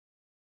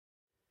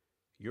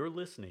You're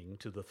listening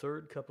to the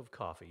Third Cup of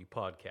Coffee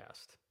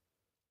podcast.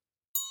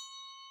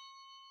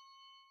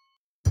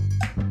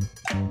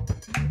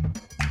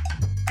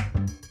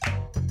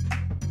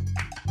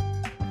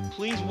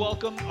 Please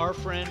welcome our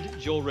friend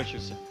Joel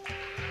Richardson.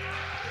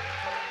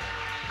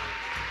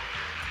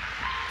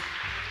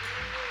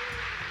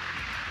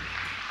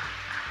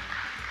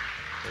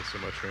 Thanks so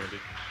much, Randy.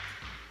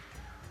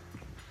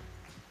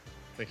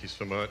 Thank you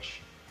so much,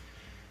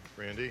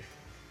 Randy.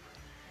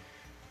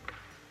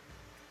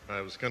 I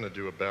was going to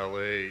do a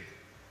ballet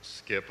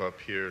skip up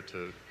here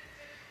to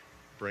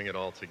bring it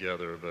all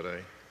together, but I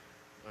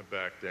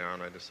backed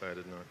down. I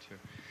decided not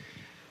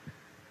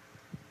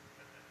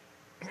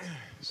to.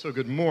 So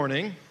good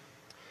morning.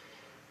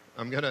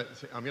 I'm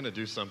gonna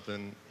do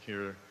something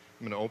here.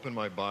 I'm gonna open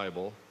my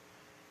Bible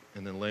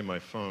and then lay my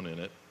phone in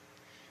it.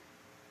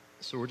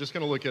 So we're just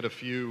gonna look at a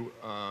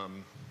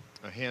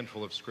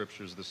handful of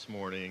scriptures this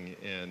morning,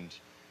 and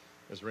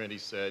as Randy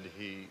said,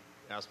 he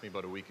asked me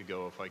about a week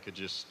ago if I could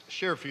just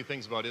share a few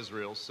things about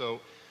Israel. So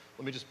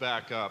let me just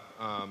back up.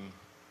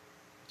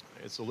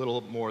 It's a little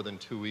more than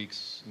 2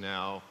 weeks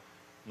now.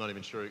 I'm not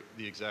even sure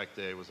the exact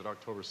day. Was it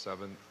October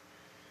 7th?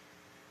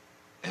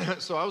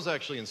 So I was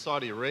actually in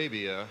Saudi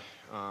Arabia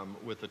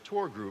with a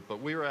tour group, but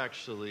we were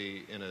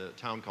actually in a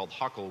town called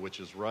Huckle, which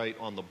is right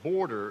on the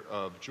border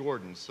of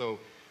Jordan. So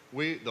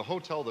the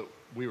hotel that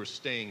we were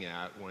staying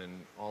at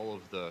when all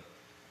of the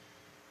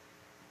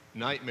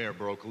nightmare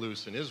broke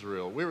loose in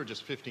Israel, we were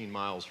just 15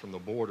 miles from the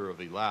border of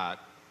Eilat.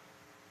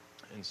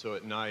 And so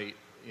at night,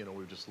 we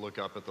would just look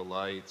up at the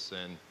lights.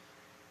 And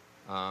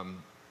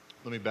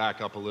let me back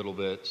up a little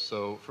bit.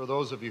 So for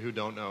those of you who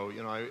don't know,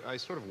 I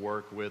sort of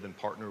work with and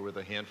partner with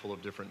a handful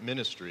of different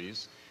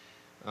ministries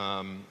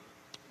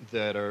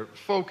that are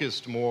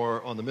focused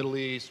more on the Middle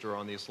East or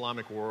on the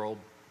Islamic world.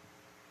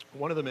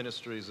 One of the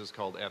ministries is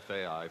called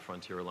FAI,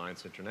 Frontier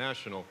Alliance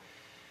International.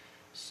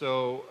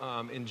 So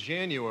in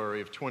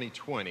January of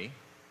 2020,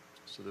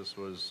 so this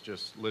was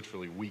just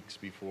literally weeks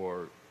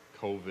before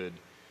COVID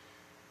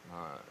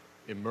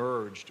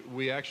emerged,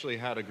 we actually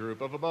had a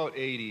group of about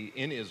 80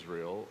 in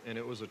Israel, and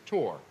it was a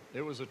tour.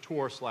 It was a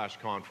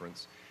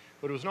tour/conference,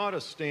 but it was not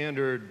a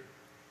standard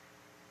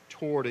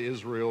tour to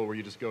Israel where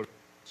you just go to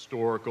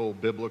historical,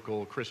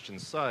 biblical, Christian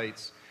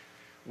sites.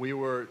 We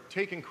were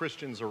taking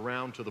Christians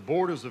around to the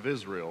borders of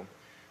Israel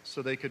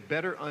so they could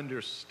better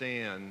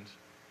understand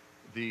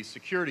the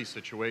security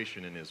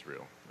situation in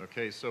Israel.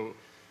 Okay, so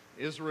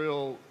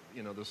Israel,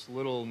 this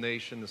little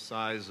nation the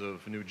size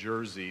of New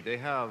Jersey, they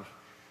have,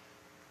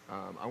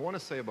 I want to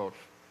say about,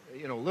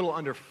 a little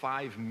under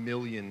 5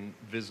 million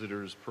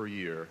visitors per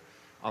year,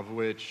 of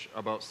which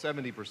about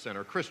 70%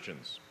 are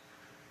Christians.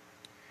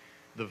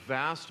 The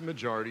vast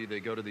majority, they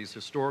go to these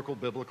historical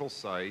biblical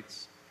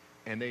sites,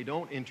 and they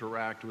don't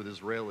interact with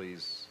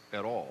Israelis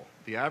at all.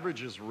 The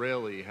average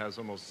Israeli has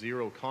almost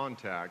zero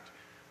contact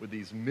with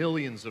these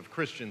millions of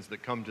Christians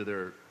that come to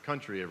their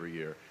country every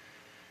year.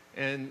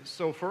 And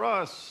so for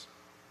us,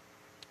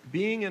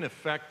 being an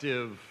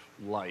effective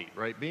light,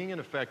 right? Being an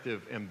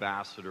effective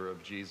ambassador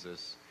of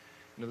Jesus,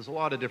 there's a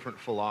lot of different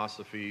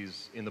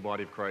philosophies in the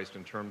body of Christ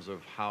in terms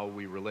of how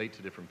we relate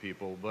to different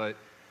people. But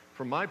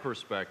from my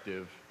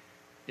perspective,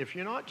 if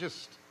you're not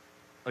just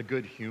a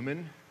good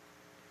human,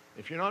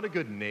 if you're not a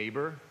good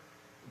neighbor,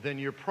 then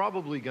you're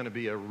probably going to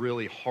be a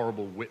really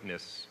horrible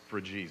witness for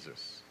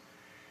Jesus.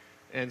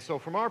 And so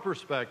from our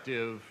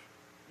perspective,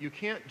 you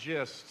can't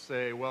just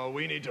say, well,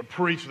 we need to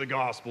preach the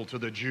gospel to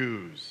the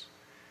Jews.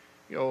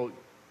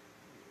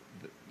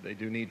 They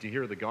do need to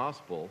hear the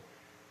gospel,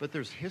 but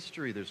there's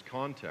history, there's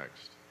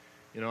context.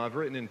 I've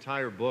written an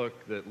entire book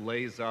that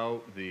lays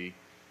out the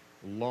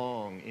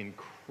long,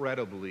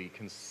 incredibly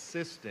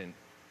consistent,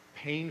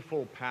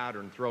 painful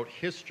pattern throughout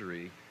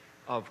history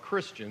of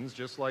Christians,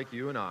 just like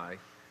you and I,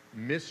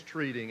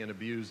 mistreating and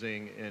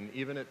abusing and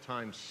even at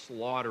times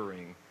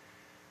slaughtering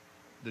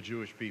the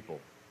Jewish people.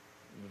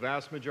 The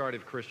vast majority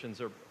of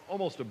Christians are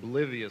almost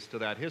oblivious to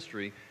that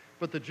history,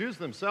 but the Jews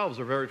themselves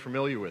are very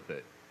familiar with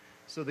it.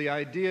 So the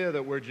idea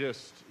that we're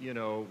just,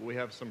 we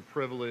have some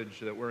privilege,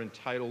 that we're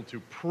entitled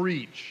to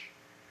preach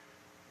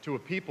to a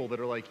people that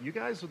are like, you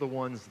guys are the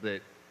ones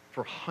that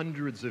for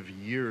hundreds of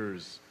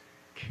years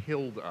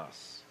killed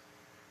us.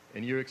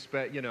 And you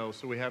expect,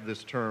 so we have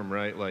this term,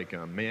 right, like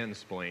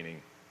mansplaining,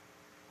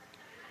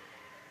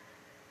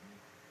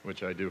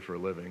 which I do for a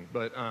living.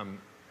 But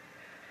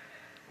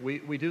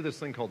we do this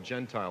thing called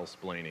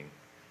Gentile-splaining.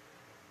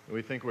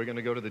 We think we're going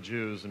to go to the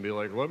Jews and be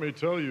like, let me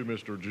tell you,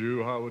 Mr.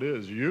 Jew, how it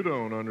is. You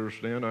don't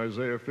understand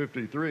Isaiah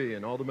 53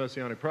 and all the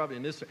Messianic prophecy.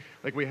 And this,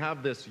 like we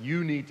have this,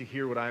 you need to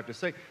hear what I have to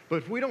say. But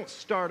if we don't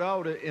start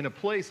out in a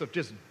place of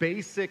just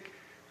basic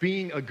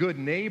being a good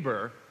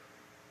neighbor,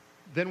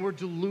 then we're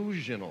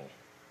delusional.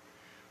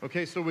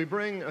 Okay, so we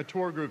bring a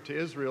tour group to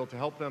Israel to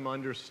help them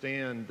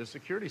understand the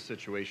security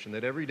situation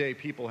that everyday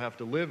people have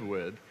to live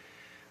with.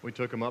 We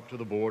took them up to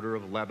the border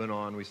of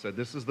Lebanon. We said,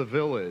 this is the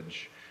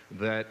village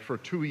that for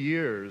 2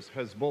 years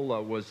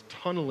Hezbollah was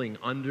tunneling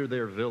under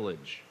their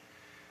village.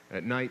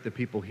 At night, the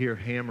people hear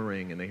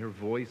hammering and they hear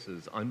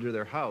voices under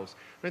their house.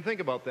 I mean, think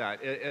about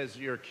that. As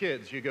your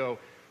kids, you go,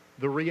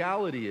 the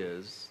reality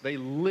is they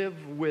live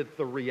with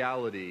the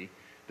reality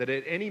that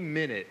at any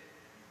minute,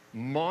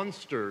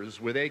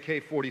 monsters with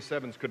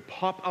AK-47s could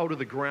pop out of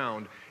the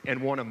ground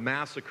and want to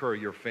massacre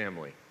your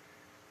family.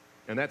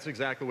 And that's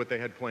exactly what they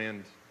had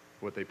planned,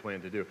 what they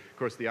planned to do. Of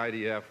course, the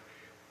IDF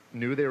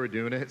knew they were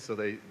doing it, so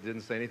they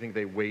didn't say anything.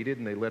 They waited,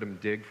 and they let them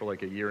dig for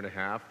like a year and a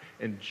half.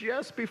 And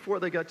just before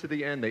they got to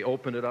the end, they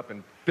opened it up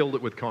and filled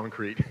it with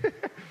concrete.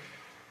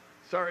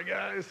 Sorry,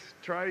 guys.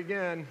 Try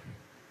again.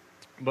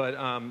 But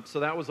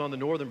so that was on the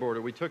northern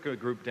border. We took a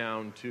group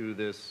down to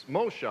this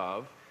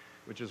moshav,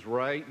 which is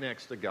right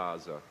next to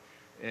Gaza.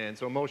 And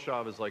so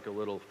moshav is like a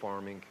little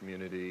farming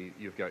community.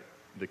 You've got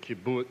the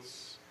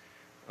kibbutz,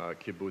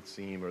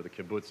 kibbutzim, or the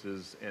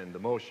kibbutzes, and the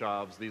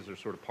moshavs. These are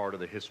sort of part of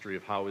the history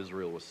of how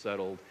Israel was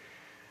settled,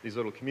 these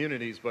little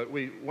communities. But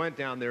we went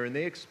down there, and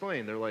they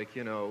explained, they're like,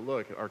 you know,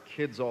 look, our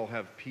kids all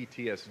have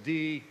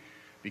PTSD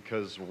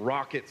because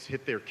rockets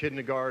hit their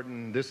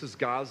kindergarten. This is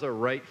Gaza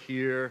right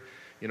here.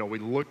 You know, we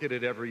look at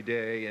it every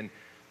day.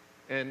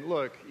 And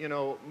look, you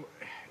know,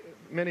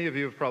 many of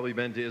you have probably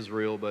been to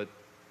Israel, but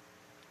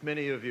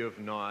many of you have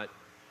not.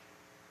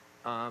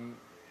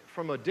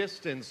 From a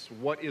distance,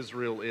 what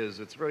Israel is,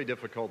 it's very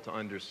difficult to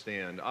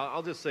understand.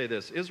 I'll just say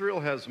this. Israel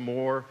has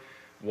more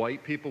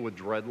white people with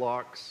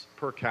dreadlocks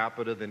per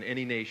capita than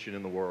any nation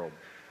in the world.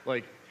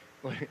 Like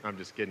I'm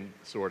just kidding,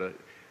 sort of.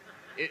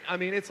 I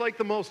mean, it's like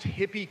the most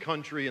hippie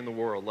country in the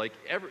world. Like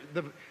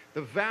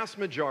the vast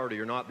majority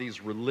are not these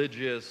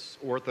religious,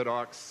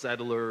 Orthodox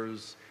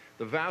settlers.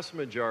 The vast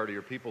majority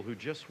are people who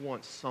just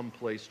want some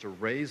place to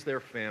raise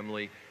their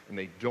family, and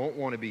they don't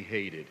want to be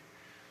hated.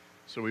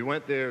 So we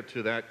went there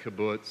to that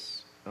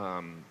kibbutz.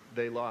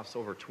 They lost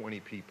over 20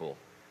 people.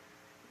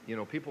 You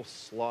know, people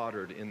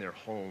slaughtered in their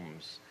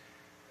homes.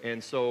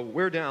 And so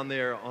we're down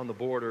there on the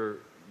border,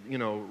 you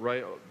know,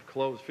 right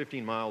close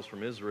 15 miles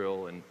from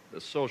Israel, and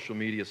the social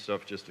media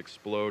stuff just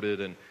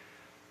exploded. And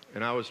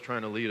I was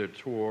trying to lead a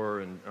tour,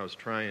 and I was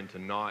trying to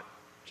not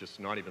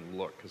even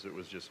look, because it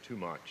was just too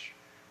much.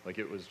 Like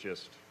it was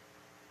just,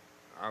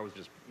 I was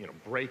just, you know,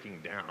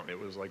 breaking down. It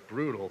was like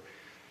brutal.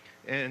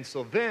 And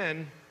so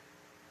then,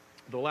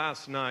 the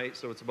last night,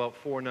 so it's about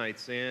 4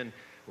 nights in,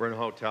 we're in a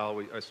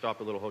hotel. I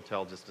stopped at a little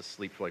hotel just to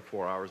sleep for like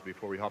 4 hours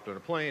before we hopped on a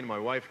plane. My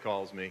wife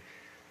calls me,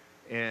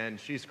 and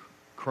she's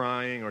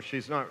crying, or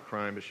she's not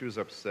crying, but she was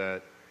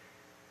upset.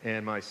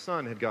 And my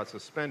son had got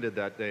suspended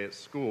that day at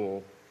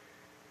school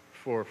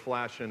for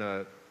flashing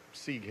a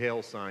Sieg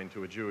Heil sign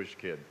to a Jewish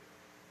kid.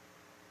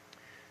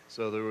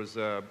 So there was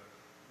a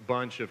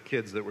bunch of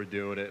kids that were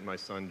doing it, and my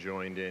son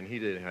joined in. He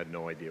had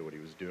no idea what he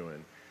was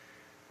doing.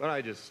 But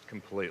I just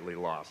completely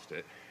lost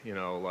it. You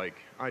know, like,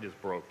 I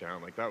just broke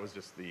down. Like, that was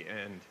just the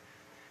end.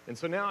 And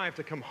so now I have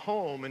to come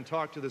home and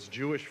talk to this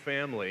Jewish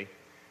family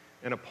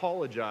and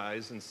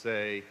apologize and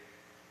say,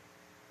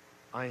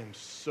 I am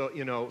so,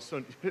 you know,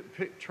 so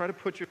try to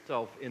put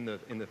yourself in the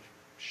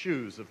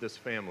shoes of this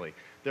family.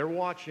 They're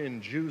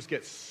watching Jews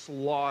get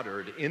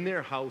slaughtered in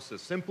their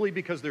houses simply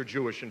because they're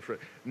Jewish and for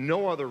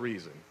no other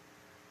reason.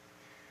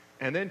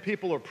 And then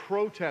people are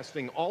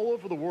protesting all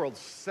over the world,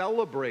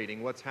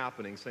 celebrating what's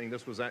happening, saying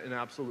this was an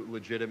absolute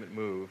legitimate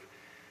move.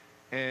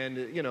 And,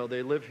 you know,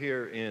 they live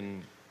here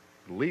in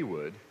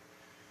Leawood,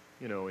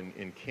 you know,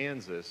 in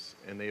Kansas,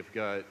 and they've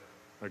got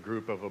a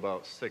group of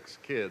about 6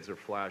 kids are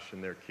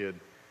flashing their kid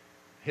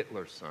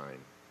Hitler sign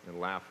and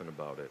laughing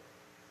about it.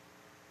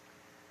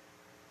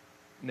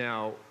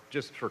 Now,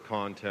 just for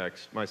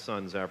context, my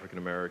son's African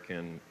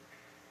American.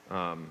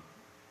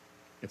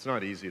 It's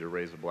not easy to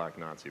raise a black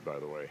Nazi, by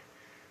the way.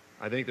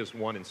 I think there's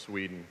one in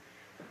Sweden.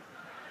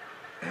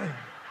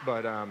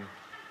 But I'm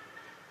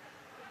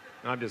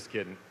just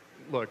kidding.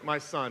 Look, my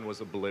son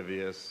was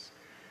oblivious,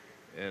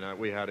 and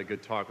we had a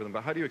good talk with him.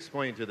 But how do you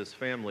explain to this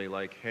family,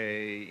 like,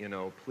 hey, you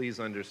know,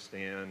 please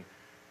understand,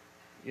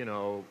 you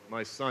know,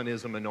 my son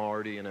is a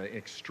minority in an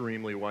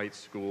extremely white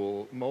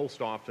school.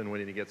 Most often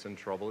when he gets in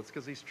trouble, it's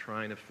because he's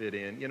trying to fit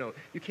in. You know,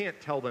 you can't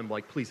tell them,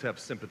 like, please have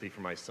sympathy for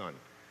my son,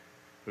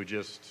 who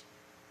just,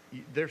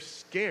 they're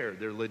scared.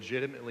 They're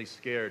legitimately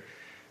scared.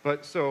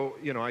 But so,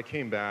 you know, I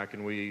came back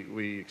and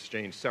we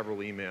exchanged several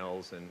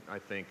emails, and I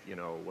think, you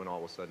know, when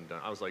all was said and done,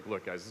 I was like,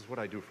 look, guys, this is what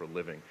I do for a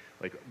living.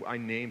 Like, I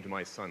named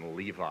my son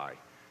Levi.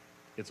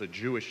 It's a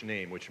Jewish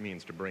name, which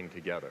means to bring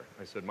together.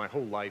 I said, my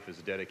whole life is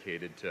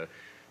dedicated to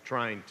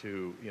trying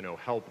to, you know,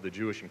 help the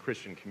Jewish and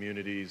Christian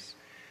communities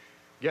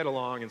get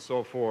along and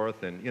so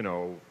forth, and, you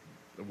know,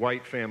 the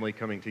white family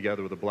coming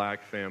together with a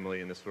black family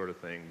and this sort of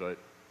thing. But,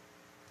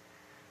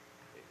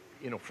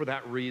 you know, for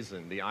that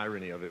reason, the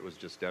irony of it was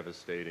just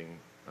devastating.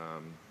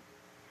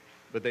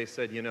 But they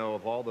said, you know,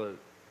 of all the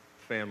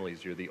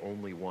families, you're the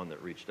only one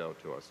that reached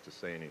out to us to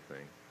say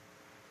anything.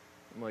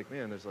 I'm like,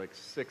 man, there's like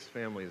 6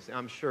 families.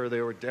 I'm sure they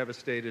were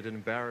devastated and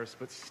embarrassed,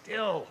 but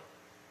still,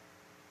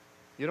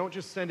 you don't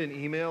just send an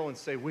email and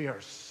say, we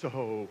are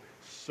so,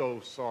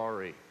 so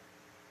sorry.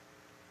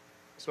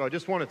 So I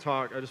just want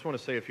to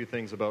say a few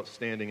things about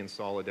standing in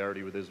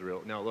solidarity with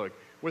Israel. Now, look,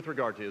 with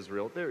regard to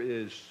Israel, there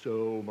is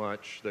so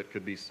much that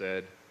could be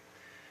said.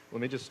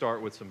 Let me just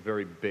start with some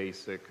very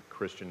basic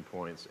Christian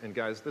points. And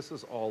guys, this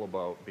is all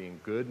about being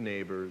good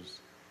neighbors,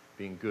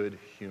 being good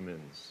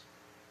humans,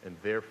 and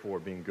therefore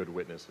being good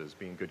witnesses,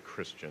 being good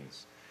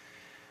Christians.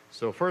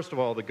 So first of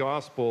all, the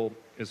gospel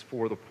is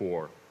for the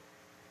poor.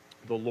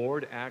 The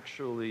Lord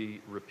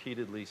actually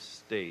repeatedly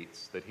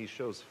states that he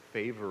shows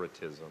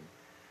favoritism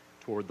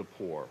toward the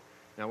poor.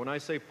 Now, when I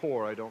say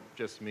poor, I don't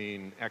just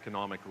mean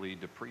economically,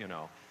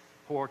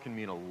 poor can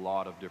mean a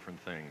lot of different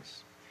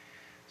things.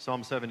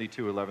 Psalm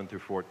 72, 11 through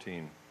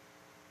 14.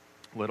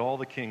 Let all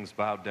the kings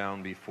bow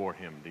down before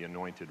him, the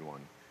anointed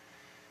one.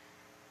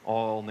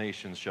 All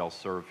nations shall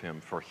serve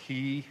him, for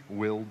he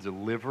will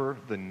deliver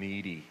the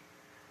needy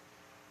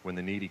when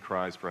the needy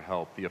cries for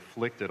help, the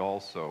afflicted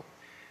also,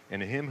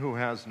 and him who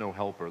has no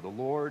helper. The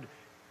Lord,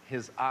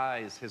 his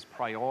eyes, his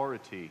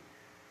priority,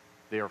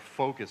 they are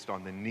focused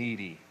on the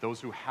needy,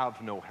 those who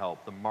have no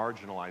help, the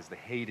marginalized, the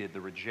hated,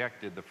 the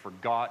rejected, the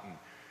forgotten,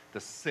 the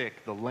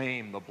sick, the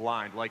lame, the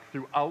blind. Like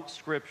throughout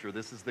Scripture,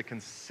 this is the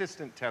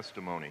consistent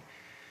testimony.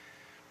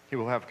 He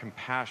will have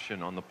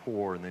compassion on the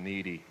poor and the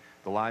needy.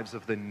 The lives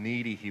of the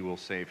needy he will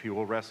save. He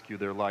will rescue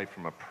their life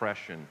from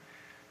oppression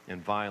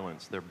and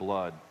violence. Their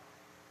blood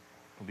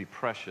will be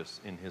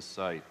precious in his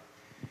sight.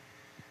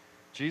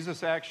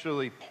 Jesus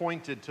actually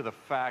pointed to the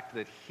fact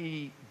that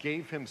he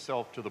gave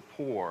himself to the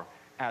poor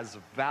as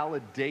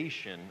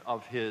validation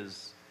of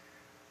his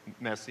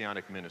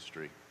messianic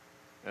ministry,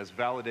 as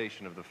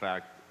validation of the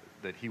fact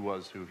that he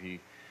was who he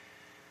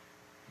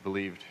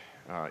believed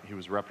he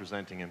was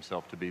representing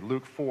himself to be.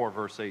 Luke 4,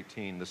 verse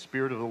 18, the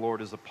Spirit of the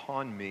Lord is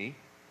upon me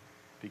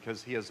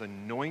because he has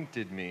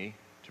anointed me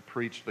to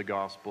preach the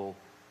gospel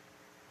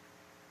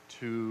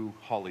to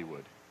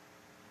Hollywood,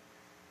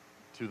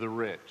 to the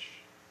rich,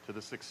 to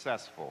the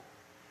successful.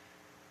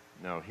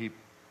 No, he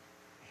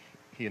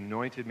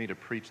anointed me to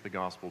preach the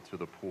gospel to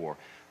the poor.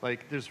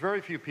 Like, there's very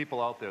few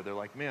people out there, they're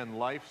like, man,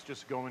 life's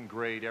just going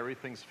great,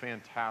 everything's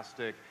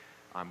fantastic,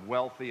 I'm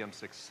wealthy, I'm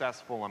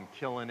successful, I'm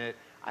killing it.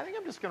 I think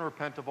I'm just going to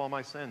repent of all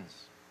my sins.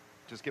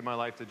 Just give my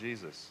life to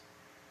Jesus.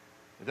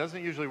 It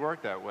doesn't usually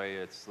work that way.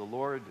 It's the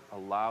Lord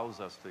allows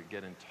us to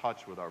get in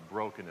touch with our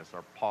brokenness,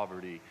 our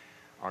poverty,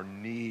 our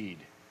need.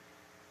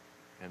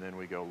 And then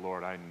we go,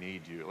 Lord, I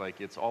need you. Like,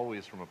 it's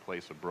always from a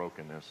place of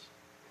brokenness.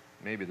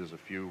 Maybe there's a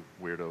few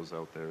weirdos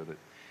out there that...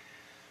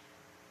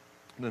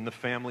 Then the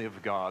family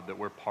of God that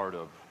we're part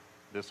of,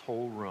 this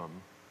whole room,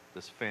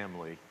 this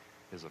family,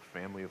 is a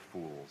family of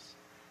fools.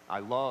 I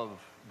love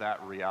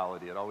that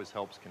reality. It always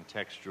helps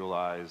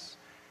contextualize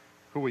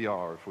who we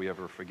are if we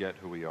ever forget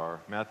who we are.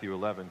 Matthew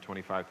 11,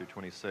 25 through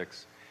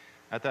 26.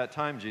 At that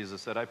time,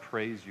 Jesus said, I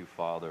praise you,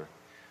 Father,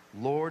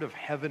 Lord of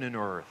heaven and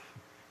earth,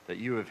 that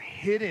you have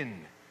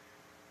hidden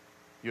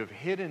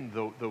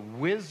the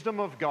wisdom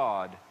of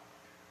God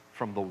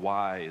from the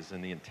wise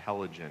and the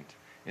intelligent.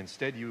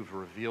 Instead, you've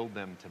revealed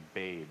them to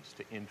babes,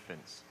 to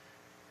infants,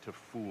 to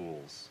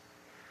fools.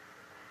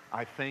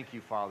 I thank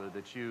you, Father,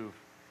 that you've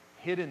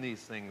hidden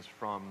these things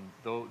from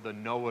the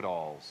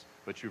know-it-alls,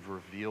 but you've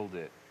revealed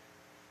it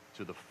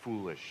to the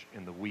foolish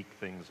and the weak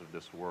things of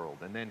this world.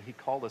 And then he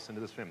called us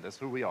into this family. That's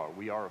who we are.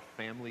 We are a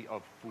family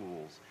of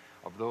fools,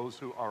 of those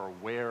who are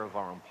aware of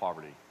our own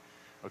poverty.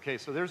 Okay,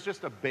 so there's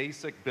just a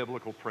basic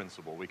biblical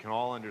principle we can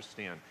all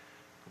understand.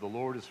 The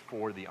Lord is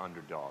for the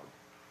underdog.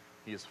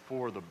 He is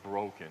for the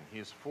broken. He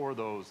is for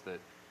those that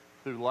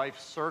through life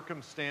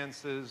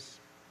circumstances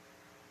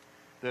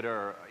that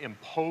are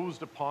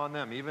imposed upon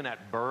them, even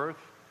at birth,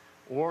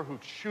 or who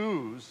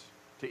choose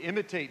to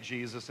imitate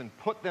Jesus and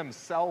put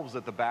themselves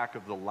at the back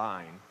of the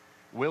line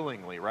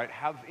willingly, right?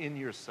 Have in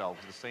yourselves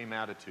the same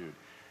attitude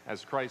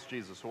as Christ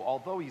Jesus, who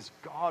although he's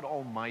God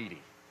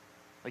Almighty,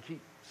 like he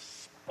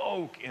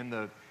spoke and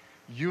the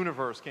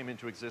universe came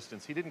into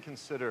existence, he didn't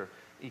consider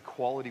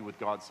equality with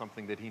God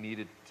something that he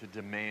needed to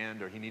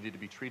demand or he needed to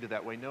be treated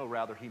that way. No,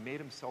 rather, he made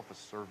himself a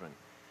servant.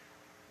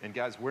 And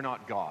guys, we're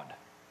not God.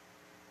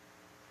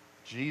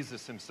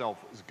 Jesus himself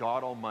is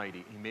God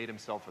Almighty. He made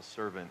himself a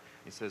servant.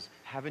 He says,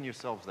 have in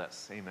yourselves that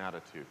same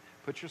attitude.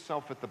 Put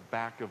yourself at the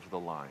back of the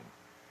line,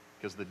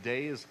 because the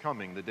day is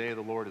coming, the day of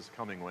the Lord is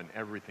coming when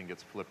everything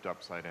gets flipped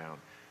upside down.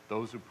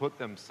 Those who put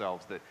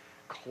themselves, that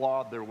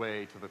clawed their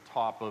way to the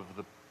top of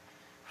the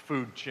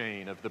food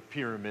chain, of the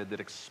pyramid, that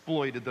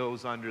exploited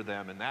those under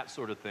them and that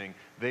sort of thing,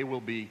 they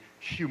will be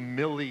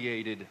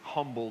humiliated,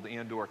 humbled,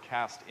 and or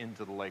cast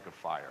into the lake of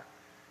fire.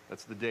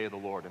 That's the day of the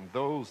Lord. And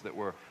those that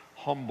were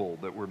humble,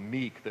 that were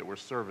meek, that were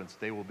servants,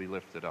 they will be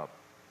lifted up.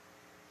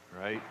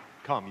 Right?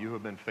 Come, you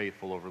have been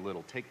faithful over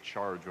little. Take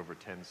charge over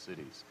 10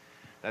 cities.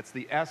 That's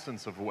the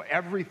essence of what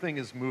everything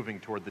is moving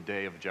toward the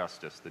day of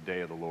justice, the day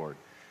of the Lord.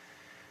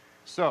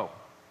 So,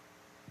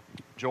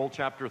 Joel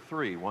chapter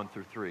 3, 1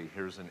 through 3.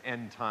 Here's an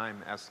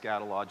end-time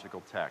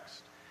eschatological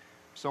text.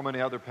 So many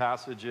other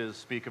passages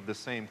speak of the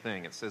same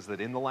thing. It says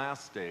that in the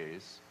last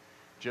days,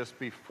 just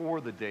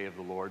before the day of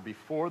the Lord,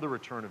 before the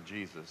return of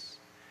Jesus,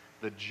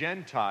 the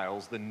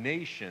Gentiles, the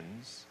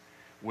nations,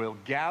 will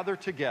gather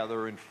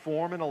together and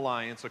form an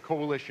alliance, a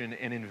coalition,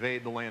 and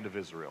invade the land of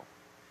Israel.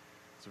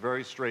 It's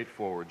very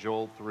straightforward.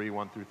 Joel 3,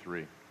 1 through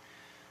 3.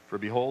 For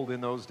behold,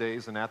 in those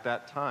days and at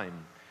that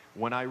time,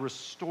 when I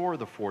restore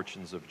the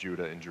fortunes of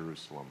Judah and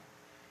Jerusalem.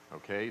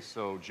 Okay,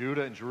 so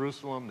Judah and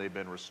Jerusalem, they've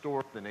been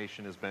restored. The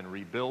nation has been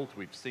rebuilt.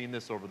 We've seen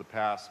this over the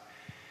past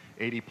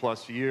 80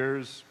 plus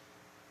years,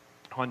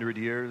 100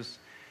 years.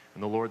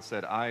 And the Lord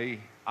said, I,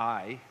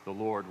 the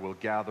Lord, will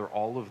gather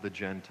all of the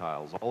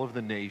Gentiles, all of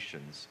the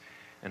nations,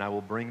 and I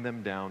will bring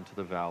them down to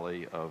the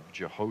valley of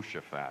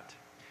Jehoshaphat.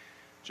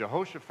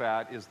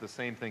 Jehoshaphat is the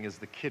same thing as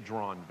the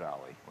Kidron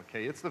Valley.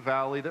 Okay, it's the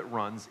valley that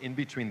runs in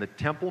between the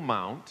Temple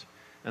Mount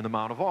and the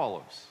Mount of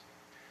Olives.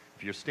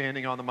 If you're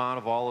standing on the Mount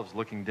of Olives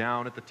looking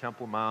down at the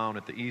Temple Mount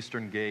at the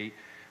eastern gate,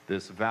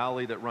 this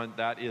valley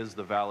that is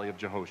the valley of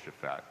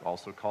Jehoshaphat,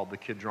 also called the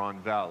Kidron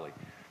Valley.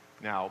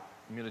 Now,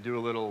 I'm going to do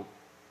a little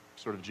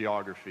sort of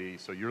geography.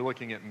 So you're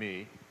looking at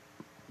me.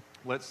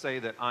 Let's say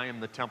that I am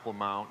the Temple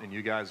Mount and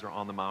you guys are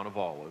on the Mount of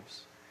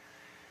Olives.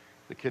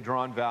 The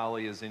Kidron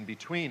Valley is in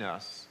between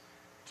us.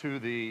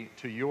 To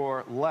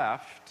your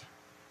left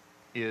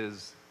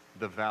is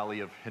the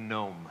valley of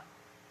Hinnom,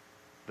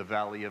 the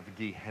valley of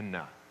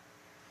Gehenna.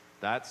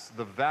 That's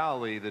the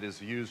valley that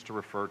is used to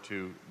refer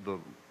to the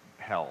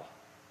hell,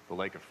 the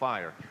lake of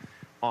fire.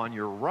 On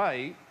your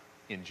right,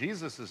 in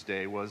Jesus'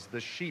 day, was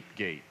the sheep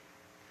gate.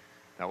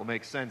 That will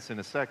make sense in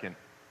a second.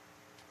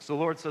 So the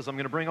Lord says, I'm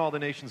going to bring all the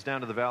nations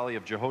down to the valley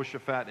of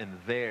Jehoshaphat, and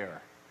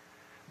there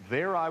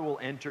I will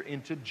enter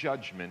into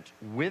judgment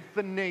with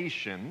the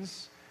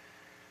nations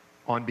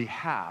on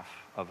behalf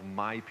of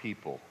my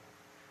people,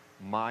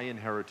 my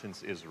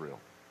inheritance Israel.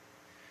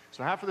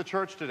 So half of the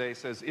church today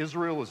says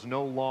Israel is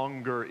no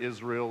longer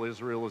Israel.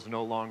 Israel is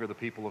no longer the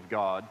people of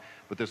God.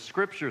 But the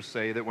scriptures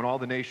say that when all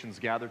the nations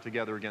gather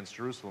together against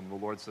Jerusalem, the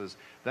Lord says,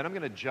 then I'm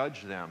going to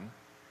judge them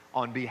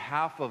on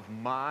behalf of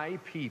my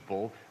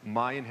people,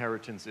 my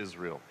inheritance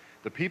Israel.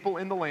 The people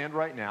in the land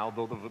right now,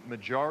 though the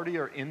majority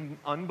are in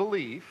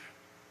unbelief,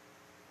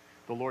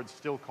 the Lord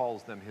still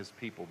calls them his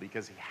people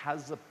because he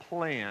has a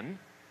plan.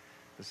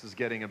 This is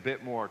getting a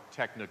bit more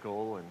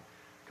technical and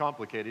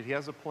complicated. He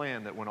has a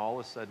plan that when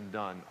all is said and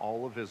done,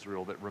 all of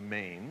Israel that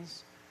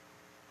remains,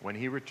 when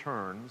he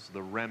returns,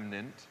 the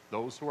remnant,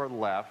 those who are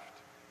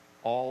left,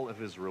 all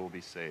of Israel will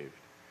be saved.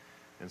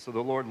 And so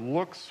the Lord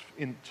looks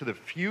into the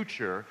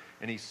future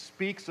and he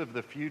speaks of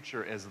the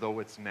future as though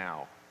it's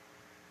now.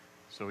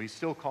 So he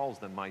still calls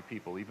them my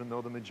people, even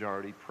though the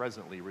majority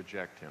presently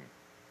reject him.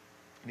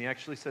 And he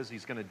actually says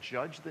he's going to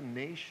judge the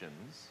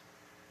nations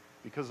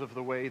because of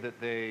the way that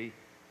they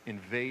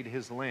invade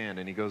his land.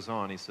 And he goes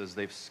on, he says,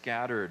 they've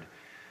scattered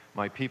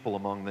my people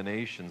among the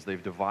nations.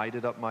 They've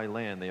divided up my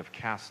land. They have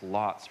cast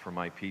lots for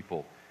my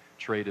people,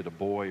 traded a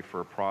boy for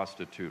a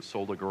prostitute,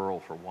 sold a girl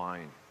for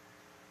wine.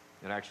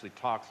 It actually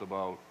talks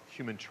about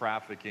human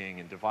trafficking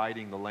and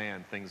dividing the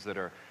land, things that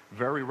are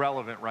very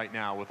relevant right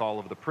now with all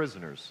of the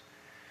prisoners.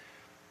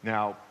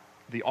 Now,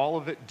 the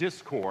Olivet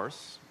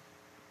Discourse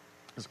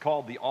is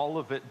called the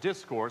Olivet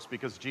Discourse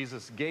because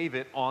Jesus gave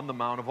it on the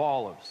Mount of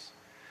Olives.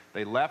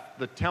 They left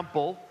the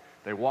temple,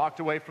 they walked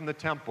away from the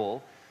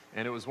temple,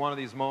 and it was one of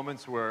these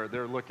moments where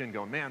they're looking,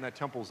 going, man, that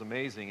temple's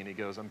amazing. And he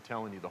goes, I'm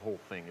telling you, the whole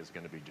thing is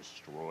going to be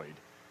destroyed.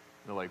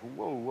 And they're like,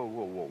 whoa, whoa,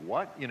 whoa, whoa,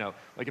 what? You know,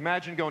 like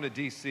imagine going to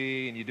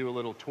D.C. and you do a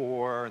little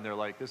tour, and they're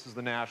like, this is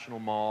the National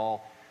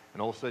Mall.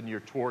 And all of a sudden your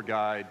tour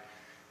guide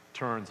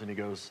turns and he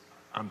goes,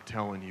 I'm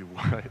telling you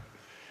what,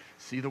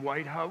 see the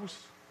White House?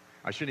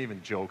 I shouldn't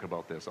even joke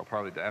about this. The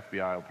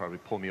FBI will probably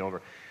pull me over.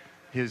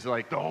 He's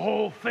like, the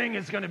whole thing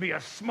is going to be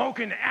a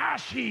smoking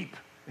ash heap.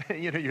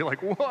 You know, you're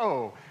like,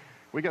 whoa,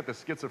 we got the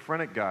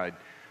schizophrenic guide.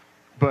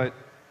 But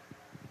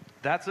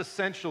that's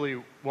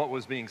essentially what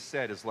was being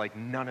said, is like,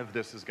 none of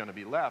this is going to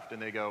be left.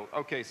 And they go,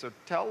 okay, so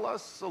tell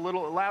us a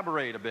little,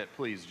 elaborate a bit,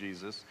 please,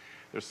 Jesus.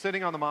 They're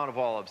sitting on the Mount of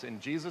Olives,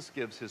 and Jesus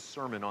gives his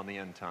sermon on the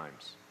end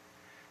times,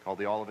 called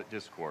the Olivet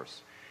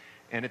Discourse.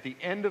 And at the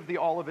end of the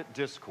Olivet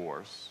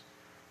Discourse,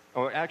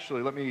 actually,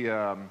 I'm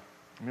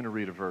going to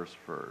read a verse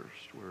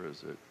first. Where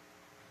is it?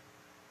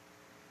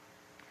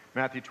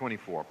 Matthew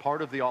 24,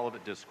 part of the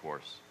Olivet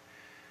Discourse.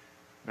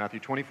 Matthew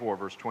 24,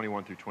 verse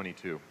 21 through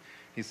 22.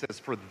 He says,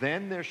 for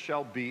then there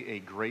shall be a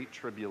great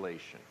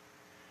tribulation.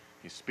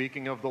 He's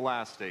speaking of the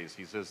last days.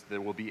 He says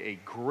there will be a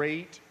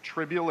great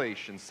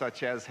tribulation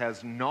such as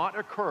has not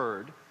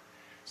occurred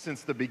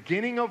since the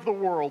beginning of the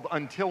world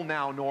until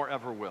now, nor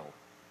ever will.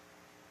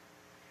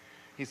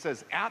 He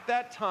says, at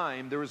that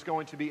time, there is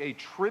going to be a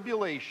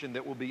tribulation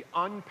that will be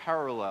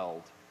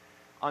unparalleled,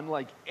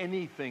 unlike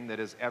anything that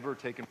has ever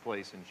taken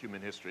place in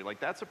human history. Like,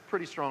 that's a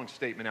pretty strong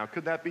statement. Now,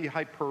 could that be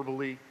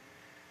hyperbole?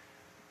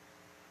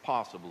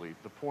 Possibly.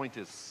 The point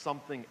is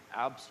something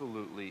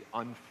absolutely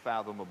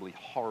unfathomably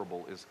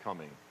horrible is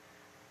coming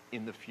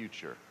in the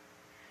future.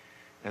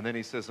 And then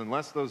he says,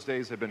 unless those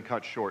days had been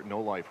cut short, no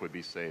life would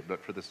be saved.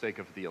 But for the sake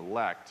of the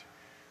elect,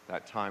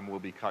 that time will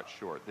be cut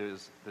short.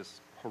 There's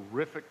this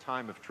horrific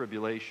time of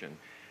tribulation.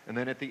 And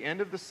then at the end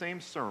of the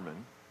same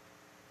sermon,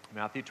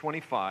 Matthew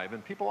 25,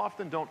 and people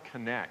often don't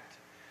connect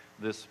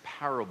this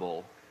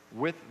parable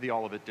with the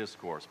Olivet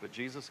Discourse, but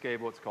Jesus gave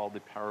what's called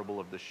the parable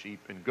of the sheep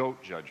and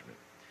goat judgment.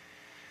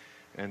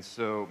 And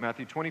so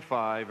Matthew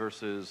 25,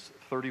 verses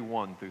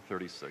 31 through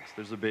 36.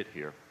 There's a bit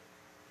here.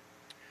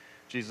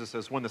 Jesus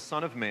says, when the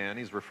Son of Man,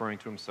 he's referring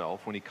to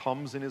himself, when he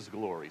comes in his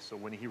glory, so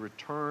when he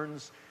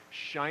returns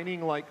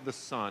shining like the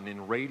sun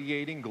in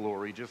radiating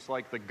glory, just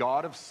like the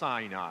God of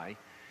Sinai,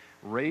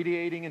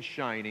 radiating and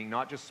shining,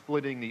 not just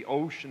splitting the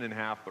ocean in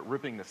half, but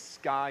ripping the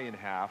sky in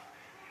half,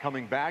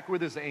 coming back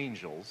with his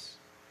angels.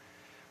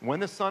 When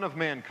the Son of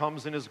Man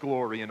comes in his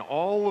glory and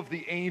all of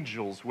the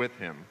angels with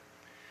him,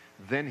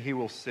 then he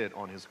will sit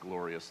on his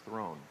glorious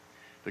throne.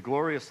 The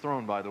glorious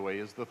throne, by the way,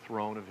 is the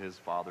throne of his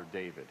father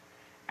David.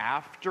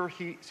 After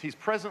he's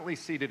presently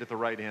seated at the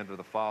right hand of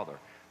the Father,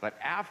 but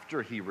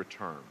after he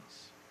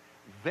returns,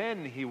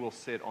 then he will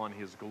sit on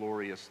his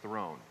glorious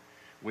throne,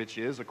 which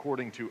is,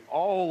 according to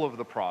all of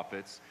the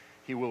prophets,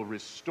 he will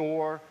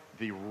restore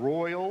the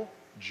royal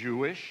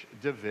Jewish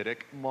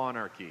Davidic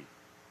monarchy.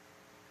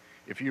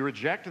 If you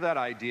reject that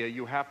idea,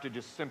 you have to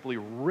just simply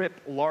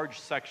rip large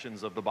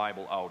sections of the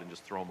Bible out and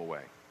just throw them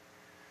away,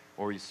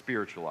 or you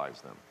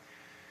spiritualize them,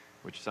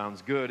 which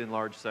sounds good in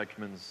large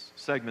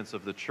segments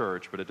of the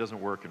church, but it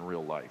doesn't work in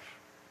real life.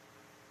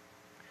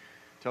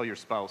 Tell your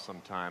spouse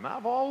sometime,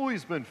 I've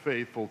always been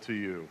faithful to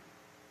you.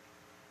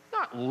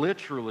 Not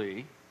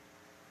literally,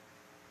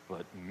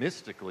 but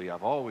mystically,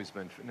 I've always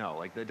been, no,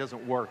 like that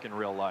doesn't work in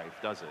real life,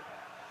 does it?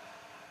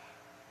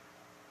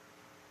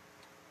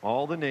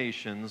 All the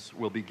nations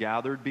will be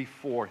gathered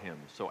before him.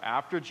 So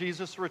after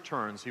Jesus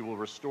returns, he will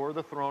restore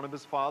the throne of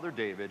his father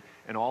David,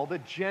 and all the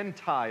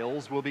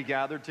Gentiles will be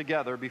gathered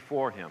together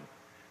before him.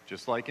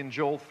 Just like in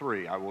Joel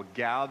 3, I will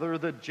gather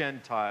the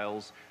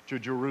Gentiles to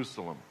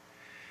Jerusalem.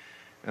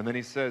 And then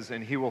he says,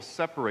 and he will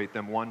separate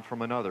them one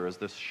from another, as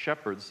the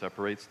shepherd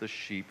separates the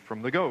sheep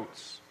from the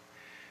goats.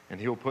 And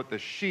he will put the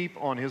sheep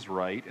on his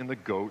right and the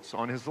goats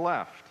on his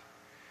left.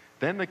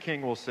 Then the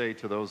king will say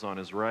to those on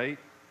his right,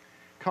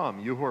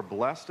 come, you who are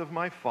blessed of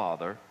my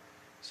Father.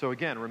 So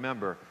again,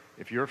 remember,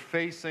 if you're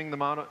facing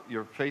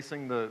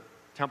the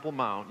Temple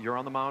Mount, you're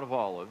on the Mount of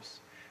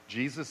Olives.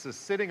 Jesus is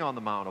sitting on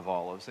the Mount of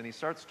Olives, and he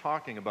starts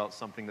talking about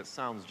something that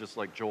sounds just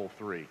like Joel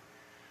 3.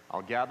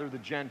 I'll gather the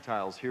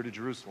Gentiles here to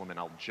Jerusalem, and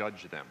I'll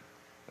judge them.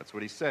 That's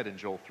what he said in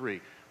Joel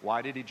 3.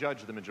 Why did he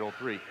judge them in Joel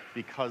 3?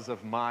 Because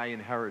of my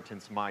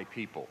inheritance, my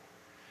people.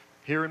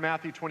 Here in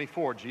Matthew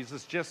 24,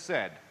 Jesus just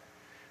said,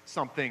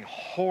 something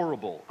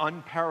horrible,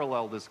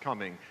 unparalleled is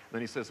coming.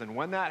 Then he says, and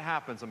when that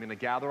happens, I'm going to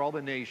gather all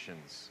the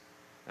nations,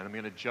 and I'm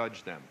going to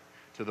judge them.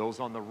 To those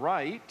on the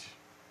right,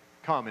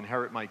 come,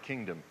 inherit my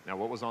kingdom. Now,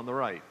 what was on the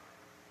right?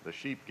 The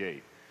sheep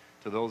gate.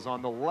 To those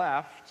on the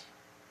left,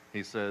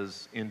 he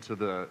says, into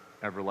the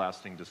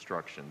everlasting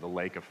destruction, the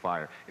lake of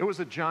fire. It was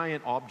a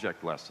giant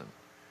object lesson.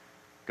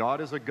 God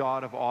is a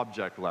God of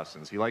object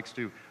lessons. He likes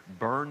to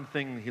burn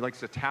things. He likes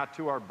to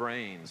tattoo our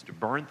brains, to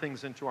burn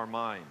things into our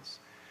minds.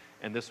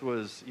 And this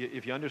was,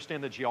 if you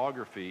understand the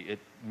geography, it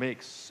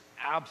makes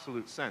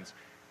absolute sense.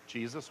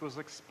 Jesus was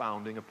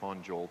expounding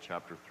upon Joel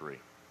chapter 3.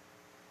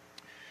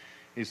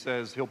 He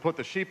says, he'll put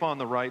the sheep on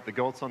the right, the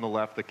goats on the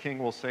left. The king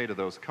will say to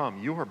those,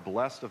 come, you are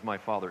blessed of my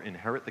Father,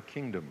 inherit the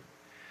kingdom.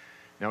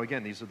 Now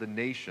again, these are the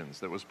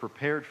nations that was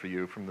prepared for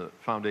you from the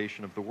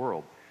foundation of the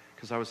world.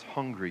 Because I was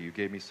hungry, you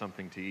gave me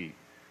something to eat.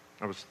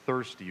 I was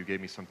thirsty, you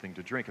gave me something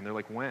to drink. And they're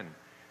like, when?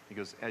 He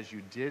goes, as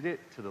you did it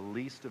to the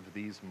least of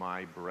these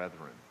my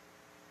brethren.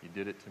 You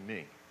did it to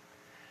me.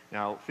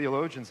 Now,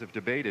 theologians have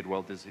debated,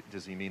 well,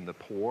 does he mean the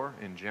poor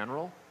in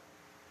general?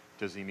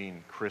 Does he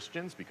mean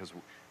Christians? Because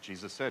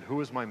Jesus said,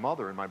 who is my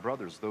mother and my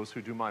brothers? Those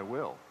who do my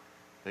will.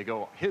 They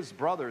go, his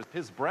brothers,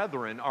 his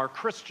brethren are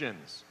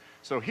Christians.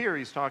 So here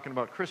he's talking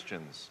about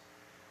Christians.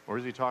 Or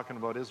is he talking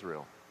about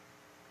Israel?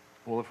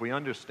 Well, if we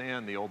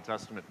understand the Old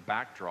Testament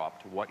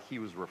backdrop to what he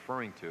was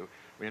referring to,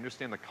 we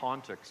understand the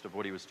context of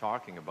what he was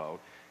talking about.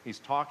 He's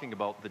talking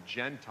about the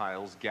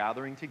Gentiles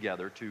gathering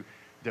together to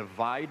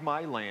divide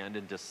my land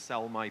and to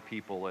sell my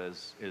people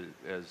as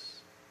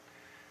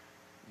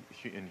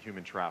in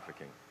human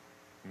trafficking.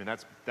 I mean,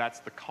 that's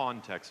the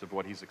context of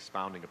what he's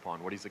expounding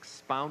upon. What he's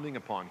expounding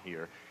upon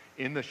here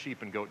in the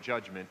sheep and goat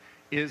judgment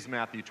is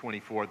Matthew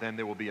 24. Then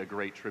there will be a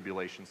great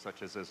tribulation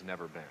such as has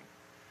never been.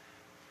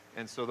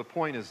 And so the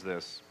point is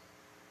this.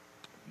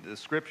 The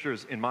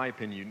scriptures, in my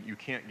opinion, you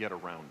can't get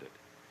around it.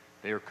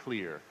 They are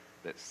clear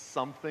that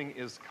something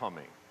is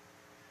coming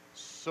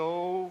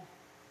so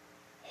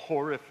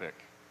horrific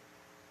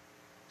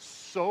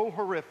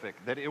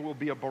that it will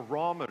be a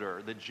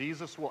barometer that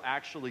Jesus will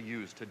actually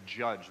use to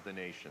judge the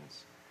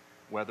nations,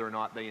 whether or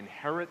not they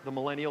inherit the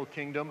millennial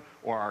kingdom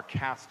or are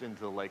cast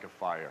into the lake of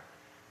fire.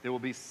 There will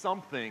be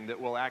something that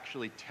will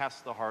actually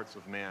test the hearts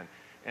of man.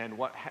 And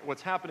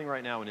what's happening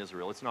right now in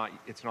Israel, it's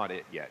not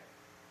it yet.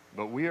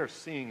 But we are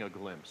seeing a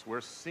glimpse.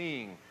 We're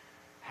seeing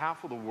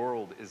half of the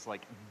world is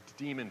like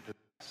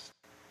demon-possessed.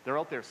 They're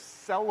out there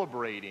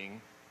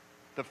celebrating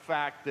the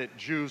fact that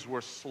Jews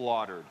were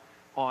slaughtered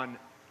on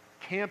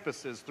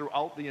campuses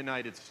throughout the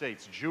United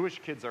States. Jewish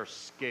kids are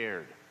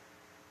scared.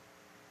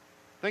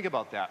 Think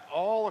about that.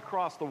 All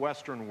across the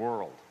Western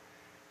world,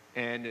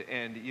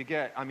 And you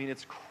get, I mean,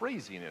 it's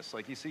craziness.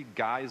 Like, you see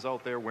guys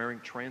out there wearing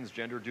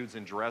transgender dudes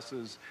in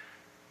dresses,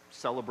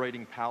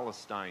 celebrating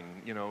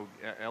Palestine, you know,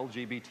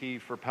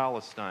 LGBT for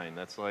Palestine.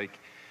 That's like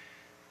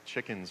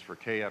chickens for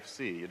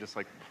KFC. You're just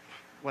like,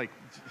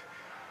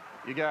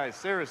 you guys,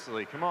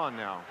 seriously, come on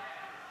now.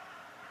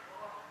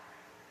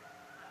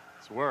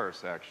 It's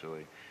worse,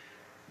 actually.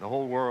 The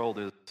whole world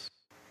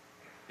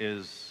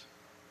is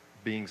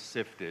being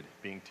sifted,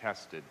 being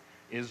tested.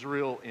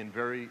 Israel, in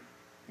very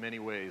many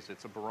ways,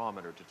 it's a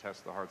barometer to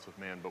test the hearts of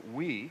man. But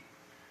we,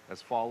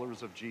 as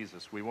followers of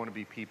Jesus, we want to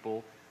be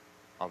people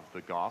of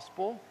the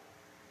gospel.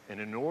 And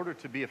in order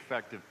to be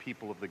effective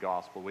people of the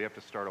gospel, we have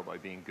to start out by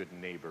being good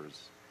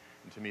neighbors.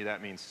 And to me,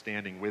 that means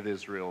standing with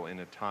Israel in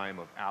a time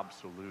of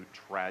absolute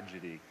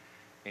tragedy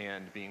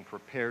and being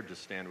prepared to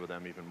stand with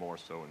them even more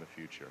so in the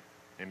future.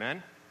 Amen?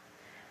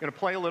 I'm going to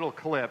play a little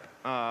clip.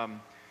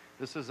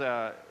 This is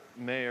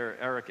Mayor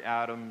Eric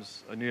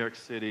Adams of New York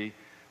City.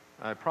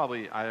 I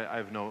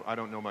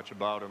don't know much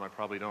about him. I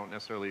probably don't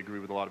necessarily agree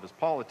with a lot of his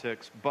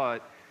politics,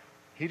 but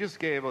he just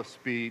gave a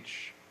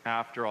speech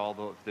after all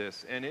of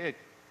this, and it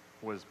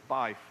was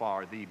by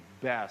far the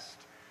best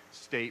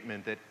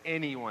statement that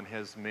anyone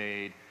has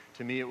made.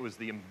 To me, it was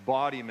the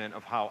embodiment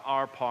of how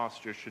our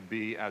posture should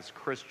be as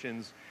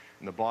Christians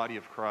in the body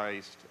of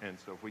Christ. And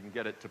so if we can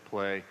get it to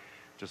play,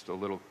 just a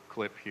little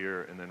clip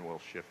here, and then we'll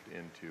shift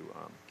into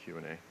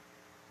Q&A.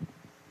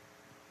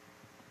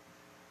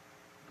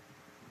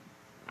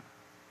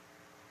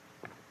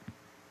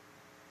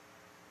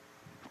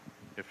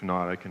 If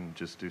not, I can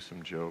just do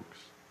some jokes.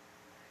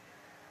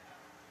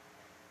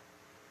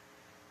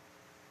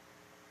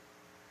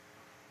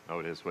 Oh,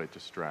 it is, wait,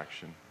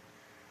 distraction.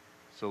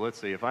 So let's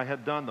see, if I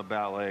had done the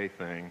ballet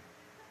thing.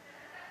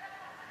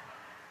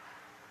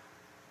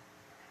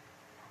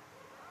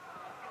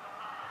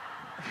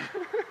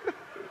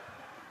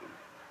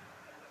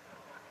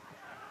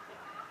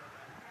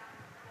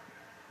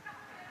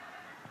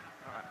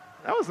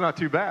 That was not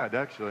too bad,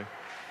 actually.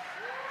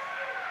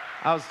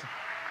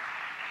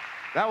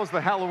 That was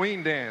the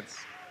Halloween dance.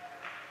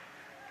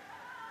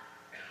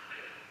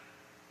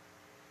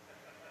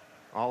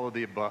 All of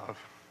the above.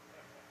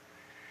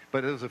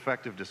 But it was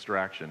effective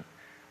distraction.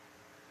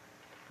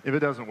 If it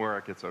doesn't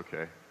work, it's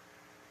okay.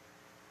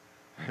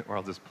 Or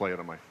I'll just play it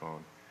on my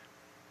phone.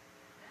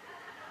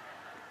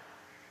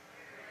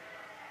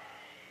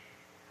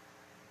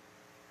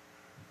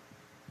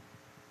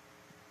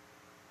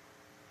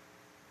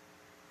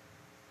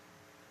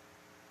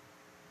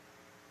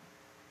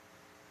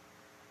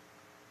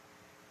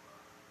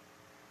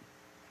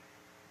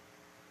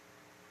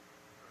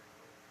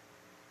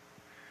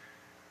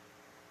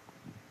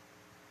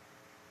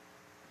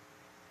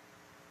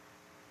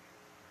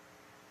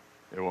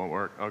 It won't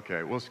work?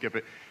 Okay, we'll skip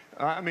it.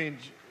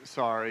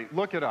 Sorry.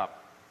 Look it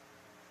up.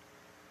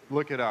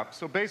 Look it up.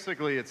 So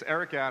basically, it's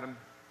Eric Adams.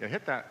 Yeah,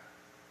 hit that.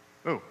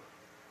 Oh.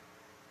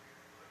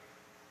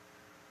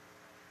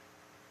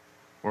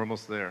 We're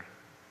almost there.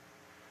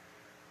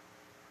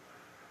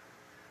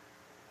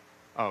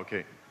 Oh,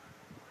 okay.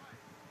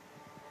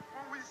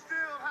 When we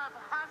still have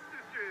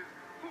hostages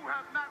who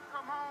have not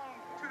come home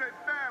to their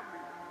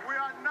family, we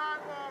are not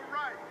all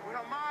right.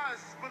 Hamas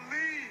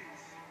believes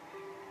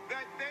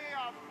that they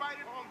are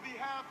fighting on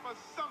behalf of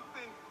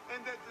something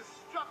in the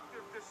destructive,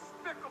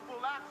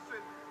 despicable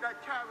action that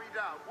carried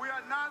out. We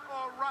are not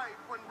all right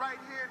when right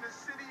here in the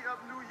city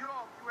of New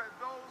York, you have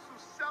those who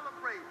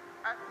celebrate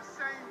at the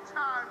same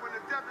time when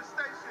the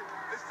devastation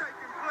is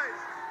taking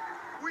place.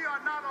 We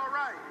are not all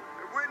right.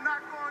 We're not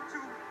going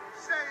to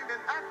say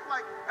and act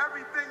like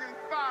everything is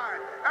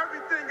fine.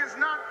 Everything is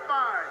not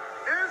fine.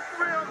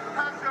 Israel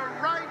has a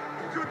right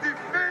to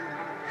defend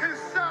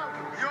himself.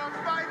 Your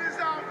fight is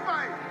our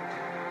fight.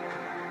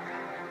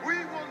 We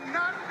will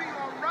not be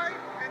all right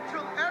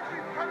until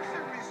every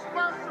person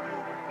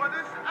responsible for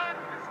this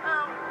act is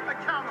held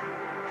accountable.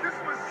 This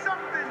was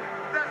something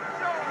that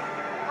showed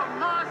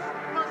Hamas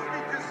must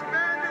be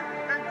disbanded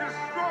and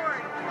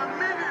destroyed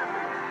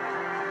immediately.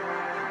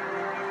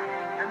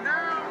 And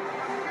now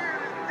I'm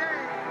here today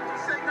to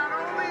say not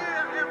only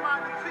am I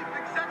the chief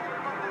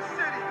executive of this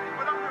city,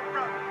 but I'm your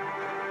brother.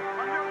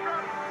 I'm your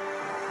brother.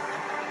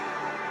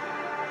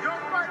 Your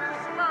fight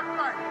is my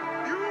fight.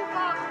 You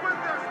marched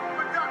with us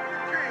with Dr.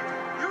 King.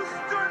 You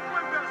stood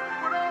with us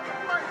with all the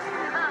fights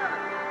we had.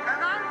 And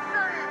I'm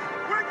saying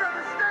we're going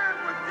to stand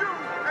with you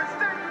and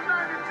stay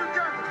united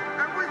together.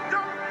 And we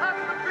don't have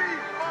to be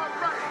all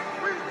right.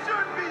 We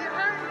should be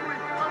angry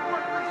of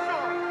what we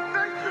saw.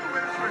 Thank you,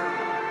 Israel.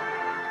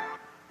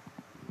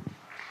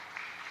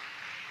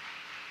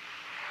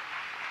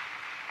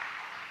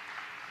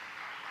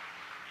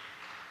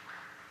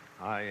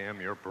 I am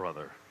your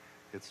brother.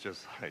 It's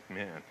just like,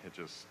 man,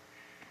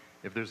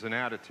 if there's an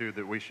attitude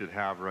that we should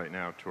have right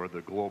now toward the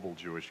global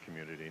Jewish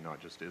community, not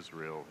just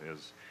Israel,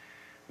 is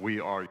we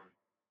are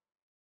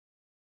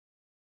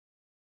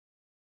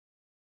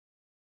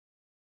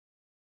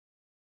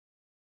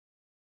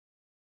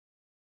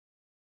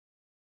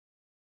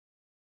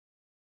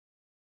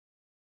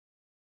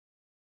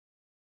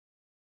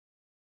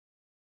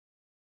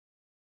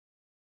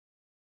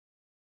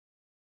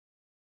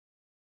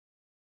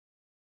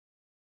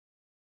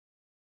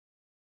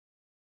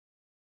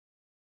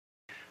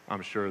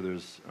I'm sure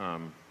there's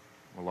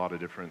a lot of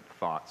different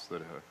thoughts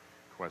that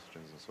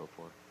questions and so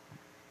forth.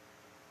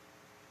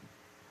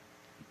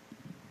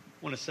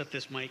 I want to set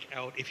this mic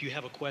out. If you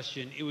have a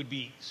question, it would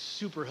be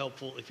super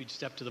helpful if you'd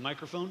step to the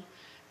microphone,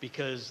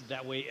 because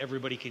that way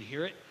everybody can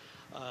hear it.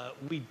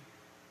 We've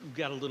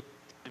got a little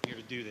time here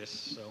to do this,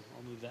 so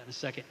I'll move that in a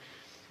second.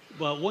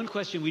 Well, one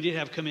question we did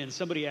have come in,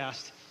 somebody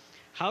asked,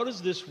 how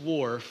does this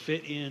war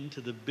fit into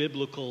the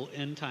biblical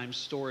end time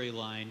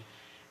storyline,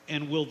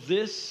 and will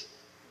this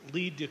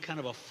lead to kind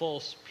of a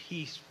false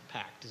peace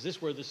pact? Is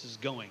this where this is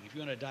going? If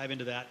you want to dive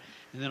into that,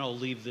 and then I'll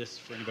leave this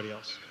for anybody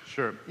else.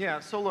 Sure. Yeah,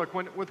 so look,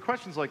 with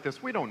questions like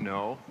this, we don't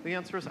know. The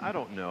answer is I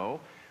don't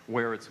know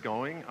where it's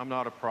going. I'm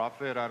not a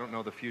prophet. I don't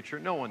know the future.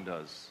 No one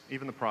does.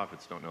 Even the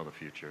prophets don't know the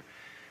future.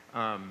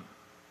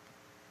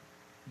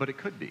 But it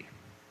could be.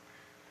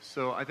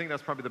 So I think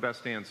that's probably the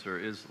best answer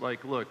is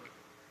like, look,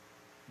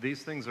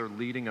 these things are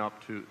leading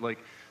up to, like,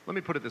 let me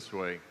put it this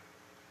way.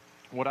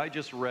 What I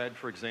just read,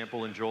 for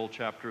example, in Joel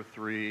chapter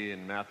 3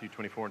 and Matthew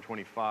 24 and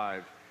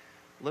 25,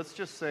 let's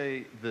just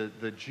say the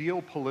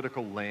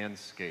geopolitical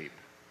landscape.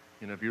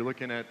 You know, if you're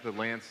looking at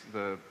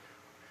the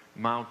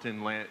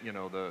mountain land, you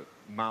know, the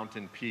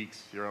mountain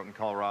peaks, you're out in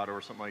Colorado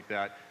or something like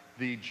that,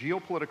 the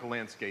geopolitical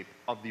landscape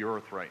of the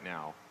earth right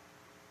now,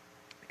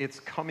 it's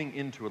coming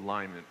into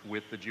alignment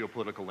with the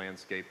geopolitical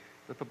landscape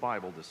that the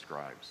Bible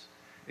describes.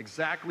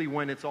 Exactly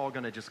when it's all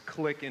going to just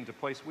click into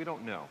place, we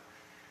don't know.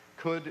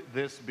 Could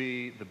this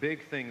be the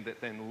big thing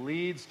that then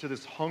leads to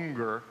this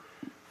hunger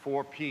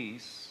for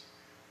peace,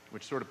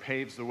 which sort of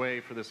paves the way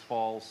for this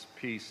false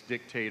peace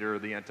dictator,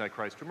 the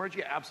Antichrist, to emerge?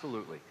 Yeah,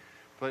 absolutely.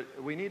 But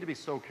we need to be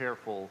so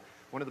careful.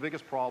 One of the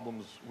biggest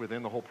problems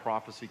within the whole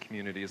prophecy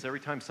community is every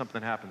time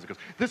something happens, it goes,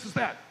 this is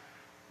that.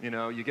 You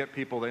know, you get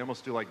people, they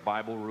almost do like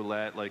Bible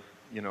roulette, like,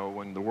 you know,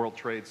 when the World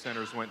Trade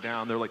Centers went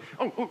down, they're like,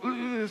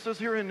 it says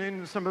here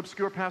in some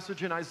obscure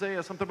passage in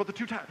Isaiah something about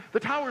the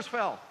towers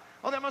fell.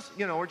 Oh, that must,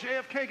 you know, or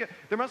JFK,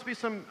 there must be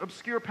some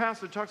obscure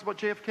passage that talks about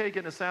JFK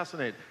getting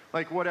assassinated.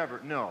 Like, whatever.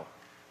 No.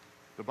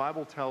 The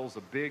Bible tells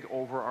a big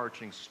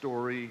overarching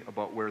story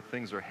about where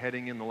things are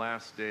heading in the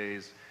last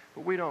days,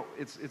 but we don't,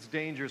 it's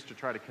dangerous to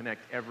try to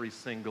connect every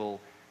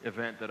single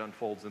event that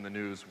unfolds in the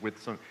news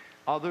with some,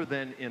 other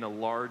than in a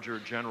larger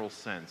general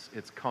sense,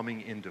 it's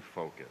coming into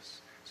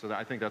focus. So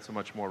I think that's a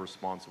much more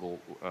responsible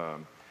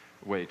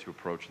way to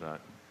approach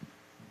that.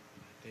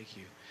 Thank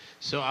you.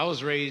 So I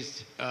was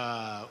raised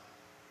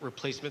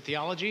replacement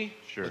theology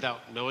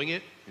without knowing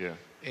it. Yeah.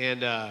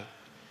 And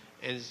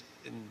as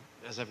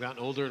I've gotten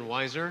older and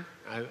wiser,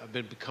 I've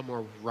become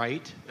more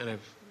right, and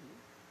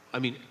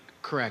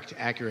correct,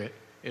 accurate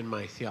in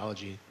my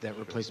theology, that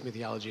replacement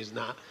theology is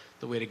not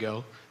the way to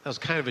go. That was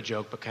kind of a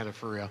joke, but kind of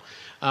for real.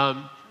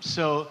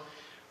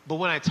 But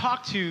when I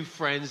talk to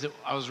friends that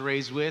I was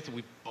raised with, and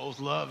we both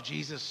love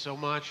Jesus so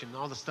much and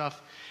all the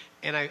stuff,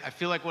 and I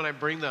feel like when I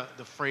bring the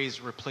phrase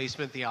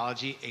replacement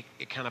theology,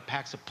 it kind of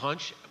packs a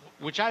punch,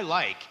 which I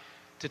like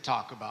to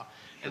talk about.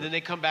 Sure. And then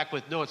they come back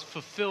with, no, it's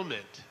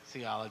fulfillment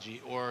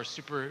theology or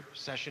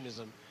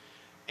supersessionism.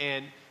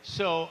 And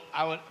so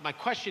my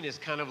question is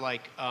kind of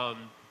like,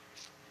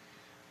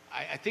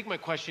 I think my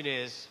question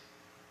is,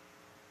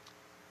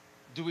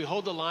 do we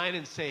hold the line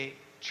and say,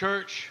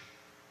 church,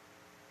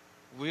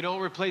 we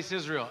don't replace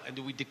Israel? And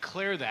do we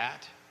declare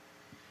that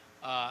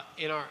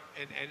and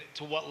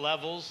to what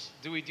levels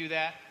do we do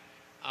that?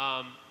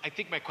 I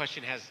think my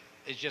question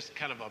is just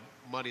kind of a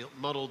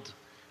muddled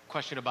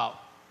question about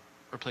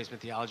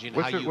replacement theology and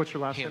what's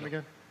your last name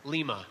again?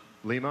 Lima.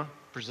 Lima?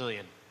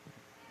 Brazilian.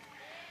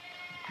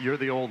 You're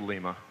the old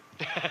Lima.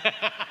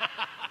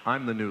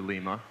 I'm the new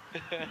Lima.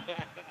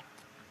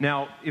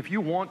 Now, if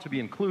you want to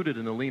be included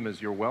in the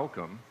Limas, you're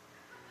welcome.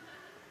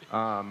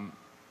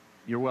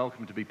 You're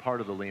welcome to be part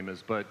of the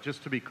Limas, but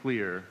just to be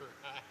clear,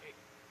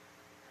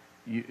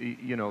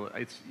 you know,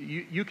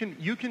 you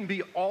can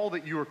be all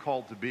that you are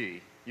called to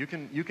be. You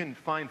can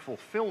find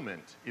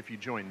fulfillment if you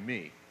join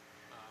me.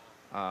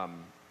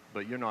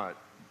 But you're not.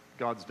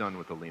 God's done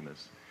with the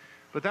Limas.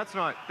 But that's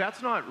not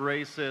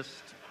racist.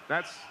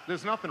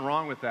 There's nothing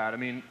wrong with that. I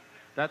mean,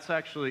 that's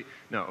actually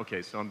no.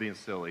 Okay, so I'm being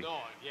silly. No,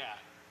 yeah.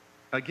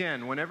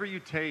 Again, whenever you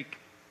take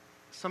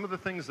some of the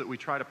things that we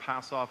try to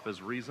pass off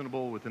as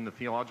reasonable within the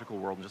theological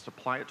world and just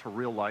apply it to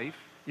real life,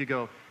 you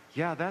go,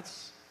 yeah,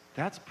 that's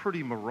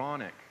pretty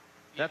moronic.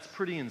 That's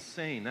pretty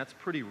insane. That's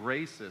pretty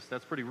racist.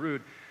 That's pretty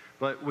rude.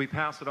 But we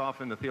pass it off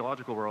in the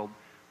theological world.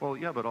 Well,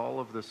 yeah, but all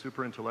of the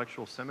super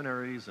intellectual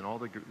seminaries and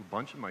a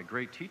bunch of my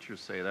great teachers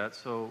say that,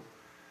 so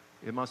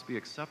it must be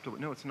acceptable.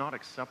 No, it's not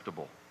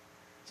acceptable.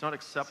 It's not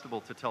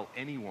acceptable to tell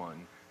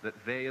anyone that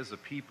they as a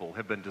people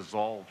have been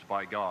dissolved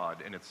by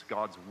God, and it's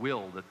God's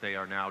will that they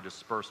are now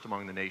dispersed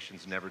among the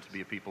nations, never to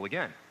be a people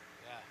again.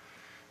 Yeah.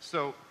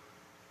 So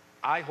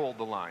I hold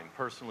the line.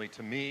 Personally,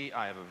 to me,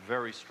 I have a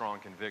very strong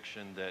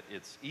conviction that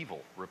it's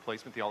evil.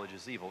 Replacement theology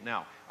is evil.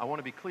 Now, I want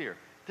to be clear.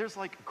 There's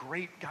like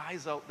great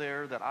guys out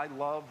there that I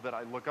love, that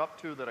I look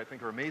up to, that I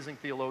think are amazing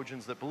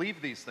theologians that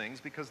believe these things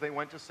because they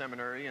went to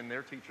seminary and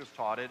their teachers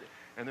taught it,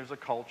 and there's a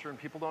culture, and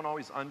people don't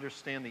always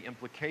understand the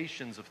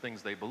implications of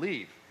things they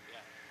believe. Yeah.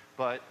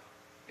 But,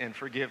 and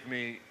forgive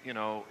me,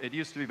 it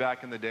used to be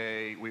back in the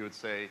day, we would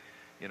say,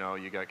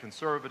 you got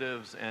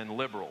conservatives and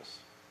liberals.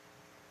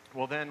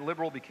 Well, then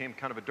liberal became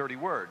kind of a dirty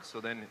word. So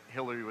then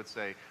Hillary would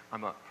say,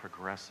 I'm a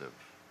progressive.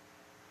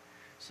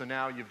 So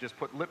now you've just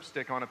put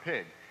lipstick on a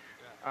pig.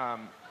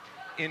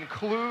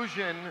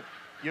 Inclusion,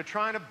 you're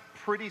trying to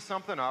pretty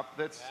something up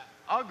that's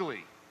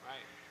ugly.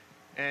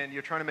 And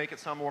you're trying to make it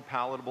sound more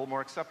palatable,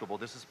 more acceptable.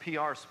 This is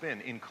PR spin.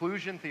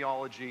 Inclusion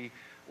theology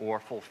or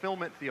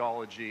fulfillment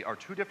theology are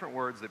two different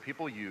words that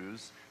people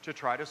use to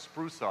try to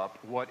spruce up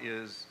what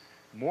is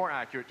more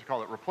accurate to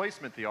call it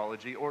replacement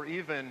theology, or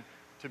even,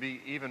 to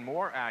be even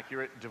more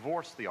accurate,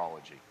 divorce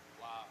theology.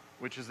 Wow.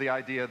 Which is the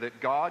idea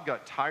that God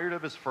got tired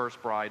of his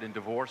first bride and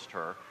divorced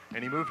her,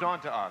 and he moved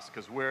on to us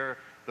because we're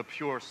the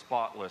pure,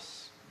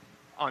 spotless,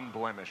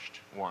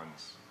 unblemished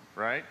ones,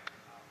 right?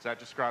 Does that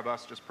describe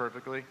us just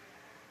perfectly?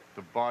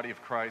 The body of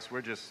Christ,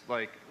 we're just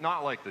like,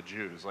 not like the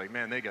Jews, like,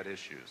 man, they got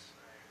issues.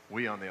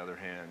 We, on the other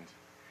hand,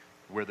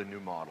 we're the new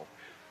model.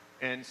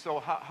 And so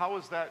how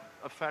does that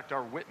affect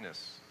our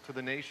witness to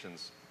the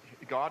nations?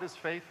 God is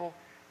faithful?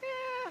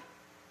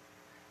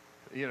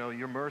 Yeah.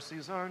 Your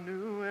mercies are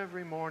new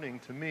every morning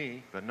to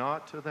me, but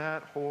not to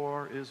that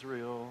whore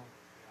Israel.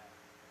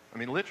 I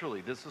mean,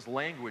 literally, this is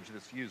language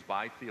that's used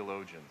by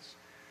theologians.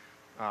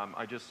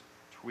 I just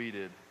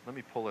tweeted, let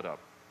me pull it up.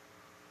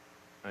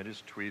 I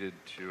just tweeted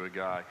to a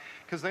guy,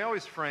 because they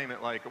always frame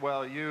it like,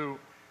 well, you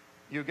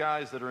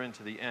guys that are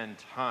into the end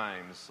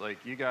times, like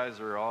you guys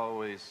are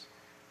always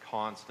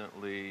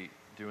constantly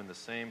doing the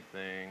same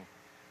thing,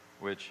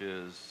 which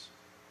is,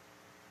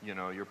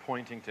 you're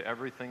pointing to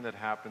everything that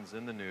happens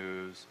in the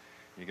news.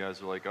 You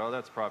guys are like, oh,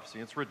 that's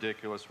prophecy. It's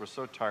ridiculous. We're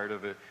so tired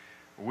of it.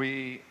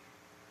 We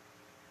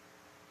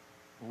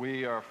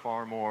are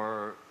far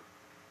more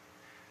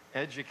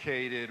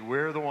educated.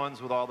 We're the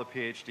ones with all the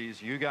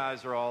PhDs. You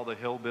guys are all the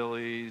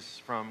hillbillies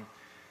from,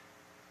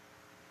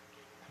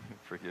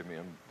 forgive me,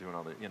 I'm doing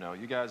all the,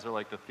 you guys are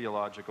like the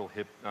theological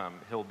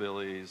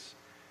hillbillies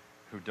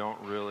who don't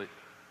really,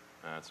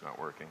 it's not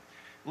working.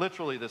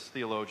 Literally, this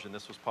theologian,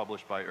 this was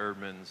published by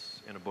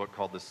Erdman's in a book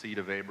called The Seed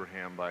of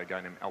Abraham by a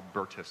guy named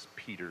Albertus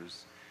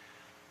Peters.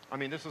 I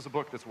mean, this is a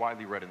book that's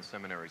widely read in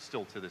seminary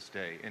still to this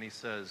day. And he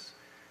says,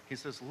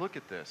 look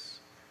at this.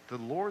 The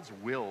Lord's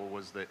will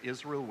was that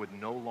Israel would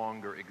no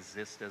longer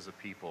exist as a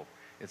people.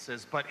 It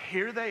says, but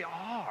here they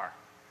are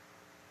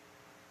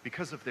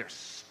because of their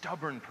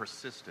stubborn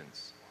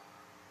persistence.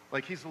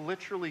 Like he's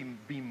literally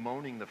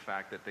bemoaning the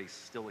fact that they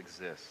still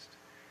exist.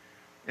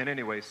 And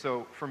anyway,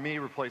 so for me,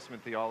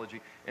 replacement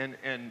theology,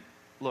 and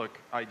look,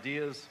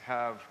 ideas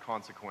have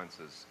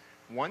consequences.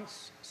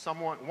 Once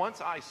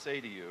I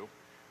say to you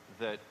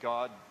that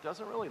God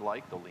doesn't really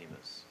like the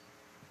Lemas,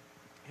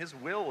 his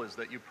will is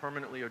that you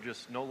permanently are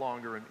just no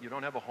longer, you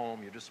don't have a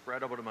home, you're just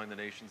spread out among the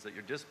nations, that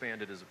you're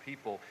disbanded as a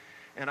people.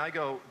 And I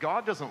go,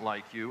 God doesn't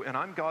like you, and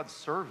I'm God's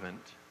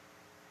servant.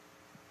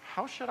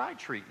 How should I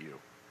treat you?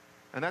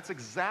 And that's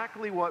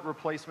exactly what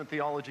replacement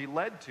theology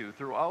led to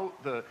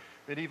throughout the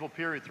medieval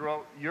period,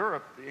 throughout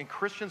Europe. And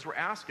Christians were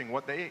asking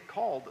what they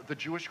called the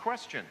Jewish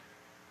question.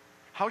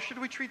 How should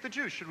we treat the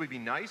Jews? Should we be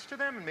nice to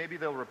them and maybe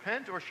they'll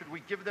repent, or should we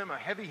give them a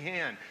heavy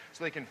hand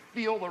so they can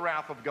feel the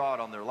wrath of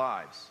God on their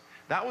lives?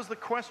 That was the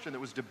question that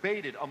was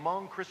debated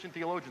among Christian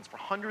theologians for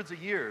hundreds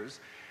of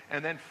years.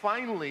 And then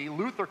finally,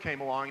 Luther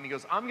came along and he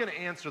goes, I'm going to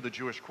answer the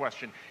Jewish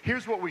question.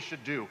 Here's what we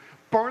should do.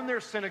 Burn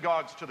their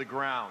synagogues to the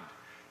ground.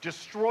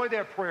 Destroy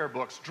their prayer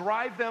books.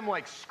 Drive them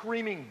like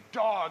screaming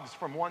dogs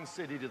from one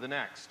city to the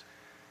next.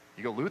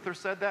 You go, Luther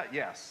said that?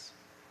 Yes.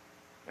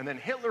 And then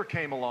Hitler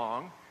came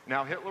along.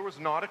 Now, Hitler was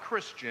not a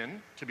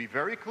Christian, to be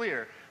very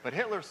clear, but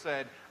Hitler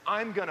said,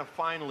 I'm going to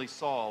finally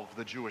solve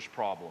the Jewish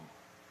problem.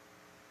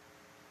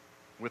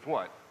 With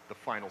what? The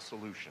final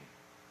solution.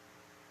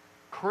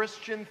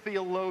 Christian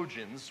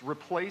theologians,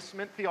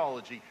 replacement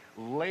theology,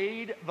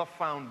 laid the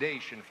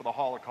foundation for the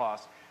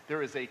Holocaust.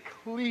 There is a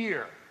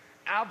clear,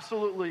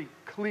 absolutely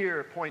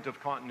clear point of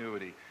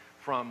continuity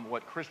from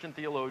what Christian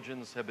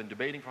theologians have been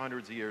debating for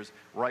hundreds of years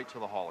right to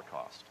the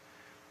Holocaust.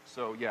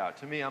 So yeah,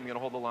 to me, I'm going to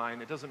hold the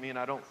line. It doesn't mean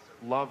I don't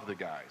love the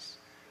guys.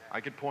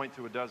 I could point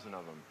to a dozen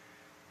of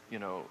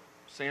them.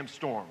 Sam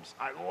Storms.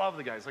 I love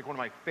the guy. He's like one of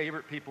my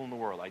favorite people in the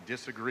world. I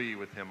disagree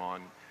with him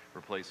on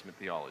replacement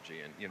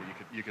theology, and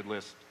you could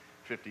list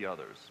 50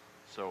 others.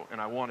 So, and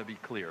I want to be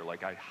clear,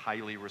 like I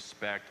highly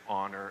respect,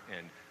 honor,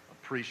 and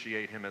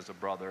appreciate him as a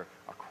brother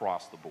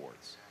across the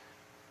boards.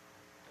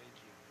 Thank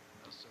you.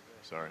 That was so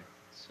good. Sorry.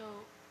 So,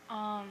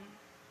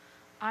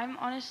 I'm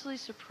honestly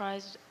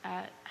surprised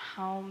at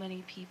how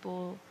many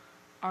people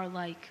are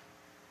like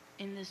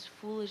in this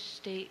foolish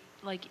state,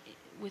 like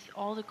with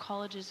all the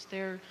colleges,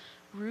 they're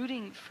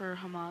rooting for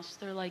Hamas.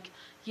 They're like,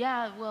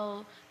 yeah,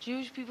 well,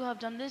 Jewish people have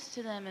done this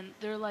to them, and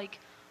they're like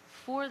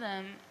for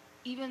them,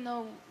 even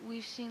though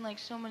we've seen like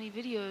so many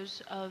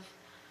videos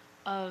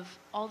of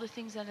all the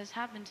things that has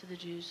happened to the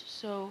Jews.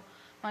 So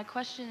my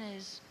question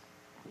is,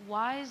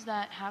 why is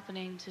that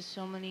happening to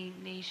so many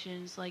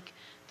nations? Like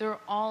they're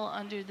all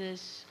under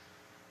this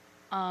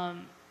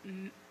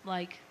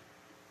like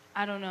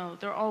I don't know,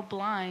 they're all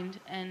blind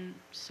and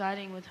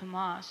siding with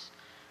Hamas.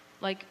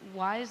 Like,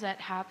 why is that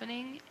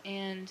happening?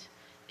 And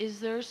is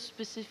there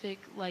specific,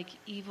 like,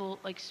 evil,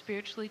 like,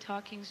 spiritually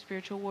talking,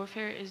 spiritual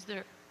warfare, is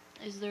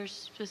there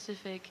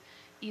specific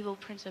evil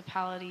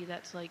principality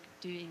that's, like,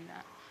 doing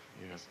that?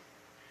 Yeah.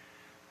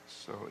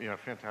 So, yeah,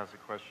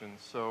 fantastic question.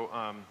 So,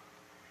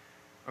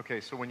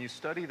 okay, so when you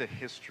study the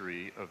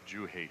history of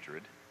Jew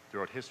hatred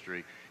throughout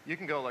history, you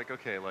can go like,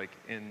 okay, like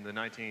in the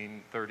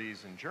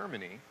 1930s in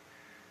Germany,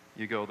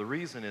 you go, the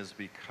reason is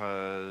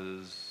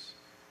because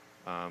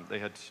they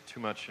had too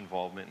much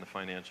involvement in the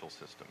financial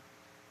system.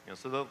 You know,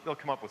 so they'll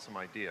come up with some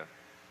idea.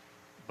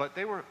 But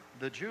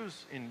the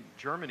Jews in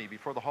Germany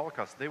before the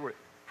Holocaust, they were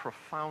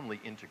profoundly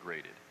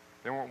integrated.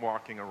 They weren't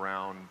walking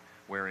around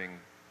wearing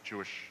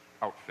Jewish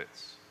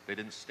outfits. They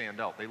didn't stand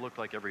out. They looked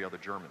like every other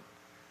German.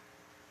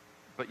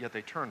 But yet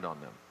they turned on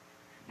them.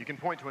 You can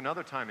point to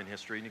another time in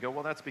history and you go,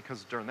 well, that's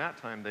because during that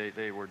time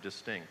they were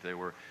distinct. A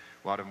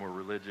lot of them were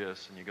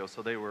religious, and you go,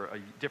 so they were a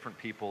different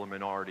people, a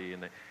minority.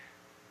 And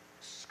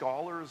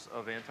scholars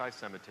of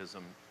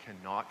anti-Semitism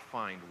cannot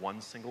find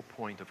one single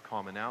point of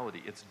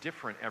commonality. It's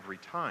different every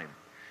time.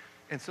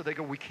 And so they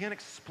go, we can't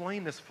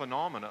explain this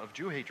phenomena of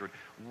Jew hatred.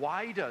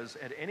 Why does,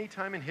 at any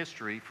time in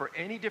history, for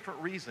any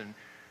different reason,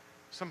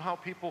 somehow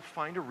people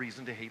find a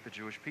reason to hate the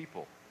Jewish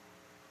people?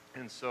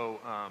 And so,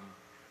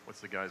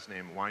 what's the guy's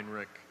name?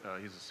 Weinrich,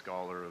 he's a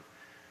scholar, of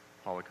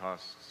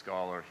Holocaust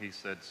scholar. He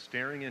said,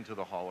 staring into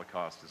the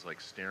Holocaust is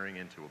like staring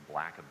into a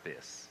black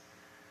abyss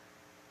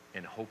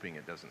and hoping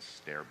it doesn't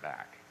stare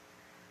back.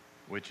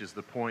 Which is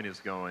the point is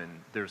going,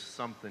 there's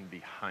something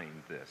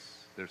behind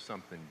this. There's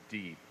something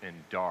deep and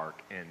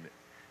dark and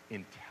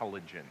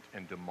intelligent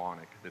and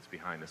demonic that's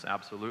behind this.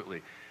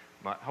 Absolutely.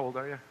 How old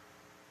are you?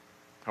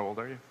 How old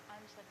are you?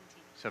 I'm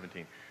 17.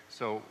 17.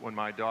 So when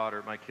my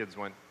kids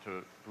went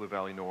to Blue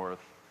Valley North,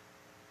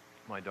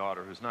 my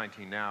daughter, who's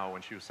 19 now,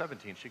 when she was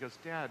 17, she goes,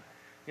 Dad,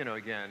 you know,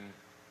 again,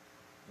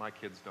 my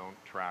kids don't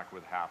track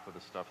with half of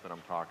the stuff that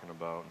I'm talking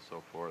about and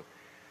so forth.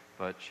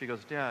 But she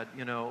goes, Dad,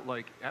 you know,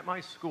 like at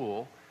my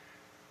school,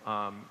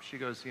 she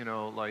goes, you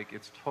know, like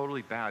it's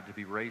totally bad to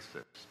be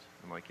racist.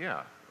 I'm like,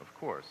 yeah, of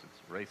course,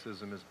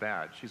 racism is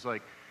bad. She's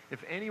like,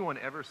 if anyone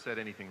ever said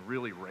anything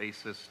really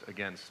racist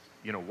against,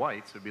 you know,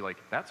 whites, it'd be like,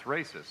 that's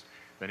racist.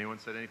 If anyone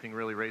said anything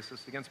really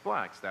racist against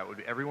blacks,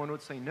 everyone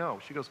would say no.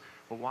 She goes,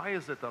 well, why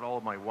is it that all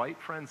of my white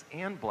friends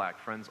and black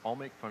friends all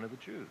make fun of the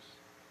Jews?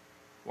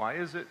 Why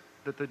is it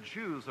that the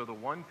Jews are the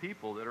one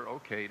people that are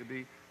okay to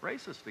be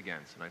racist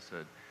against? And I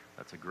said,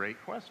 that's a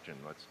great question.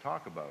 Let's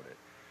talk about it.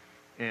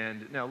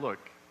 And now look,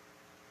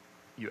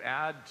 you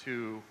add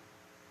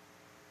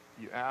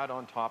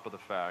on top of the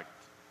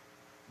fact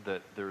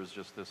that there's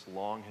just this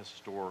long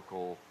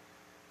historical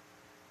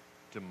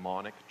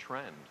demonic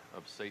trend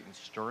of Satan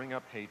stirring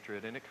up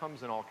hatred, and it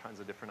comes in all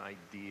kinds of different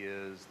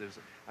ideas.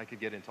 I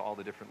could get into all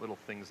the different little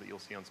things that you'll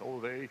see on,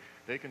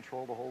 they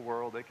control the whole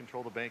world, they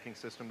control the banking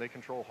system, they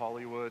control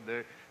Hollywood,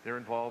 they're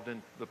involved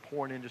in the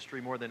porn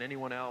industry more than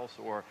anyone else,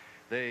 or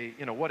they,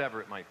 you know,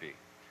 whatever it might be.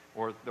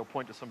 Or they'll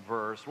point to some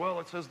verse, well,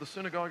 it says the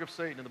synagogue of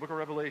Satan in the book of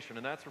Revelation,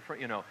 and that's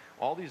you know,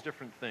 all these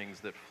different things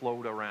that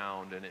float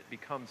around, and it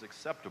becomes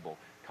acceptable.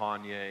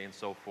 Kanye and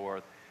so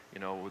forth, you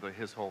know, with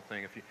his whole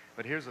thing.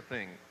 But here's the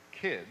thing,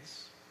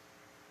 kids,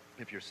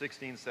 if you're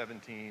 16,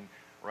 17,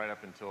 right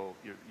up until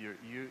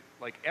you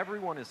like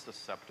everyone is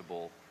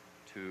susceptible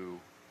to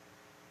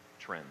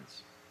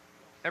trends.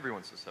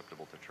 Everyone's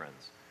susceptible to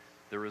trends.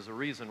 There is a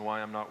reason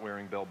why I'm not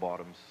wearing bell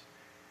bottoms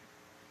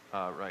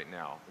right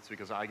now. It's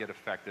because I get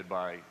affected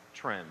by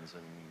trends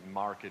and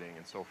marketing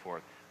and so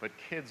forth. But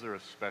kids are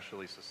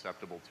especially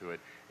susceptible to it.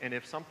 And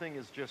if something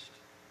is just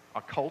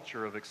a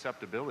culture of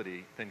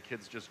acceptability, then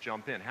kids just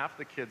jump in. Half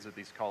the kids at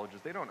these colleges,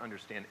 they don't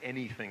understand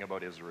anything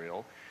about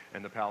Israel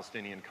and the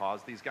Palestinian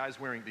cause. These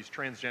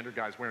transgender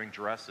guys wearing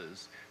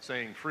dresses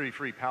saying free,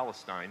 free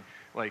Palestine,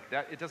 like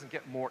that, it doesn't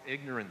get more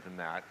ignorant than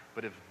that.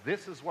 But if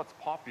this is what's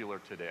popular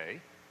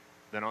today,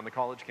 then on the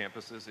college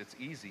campuses, it's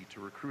easy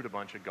to recruit a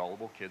bunch of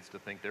gullible kids to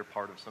think they're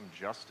part of some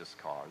justice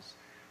cause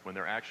when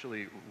they're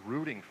actually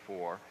rooting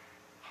for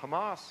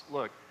Hamas.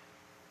 Look,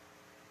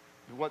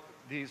 what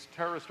these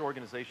terrorist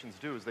organizations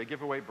do is they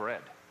give away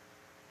bread.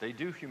 They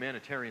do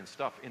humanitarian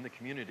stuff in the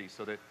community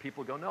so that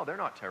people go, no, they're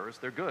not terrorists,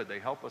 they're good, they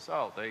help us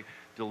out, they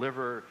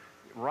deliver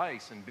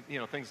rice and, you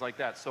know, things like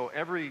that. So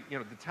the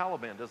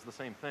Taliban does the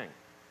same thing.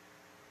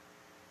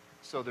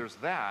 So there's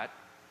that,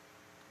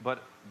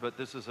 but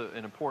this is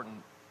an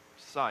important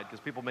side,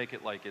 because people make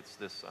it like it's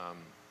this,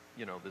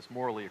 this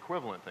morally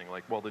equivalent thing,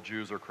 like, well, the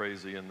Jews are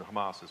crazy and the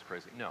Hamas is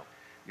crazy. No,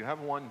 you have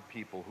one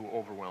people who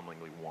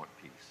overwhelmingly want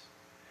peace.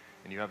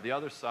 And you have the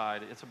other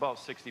side, it's about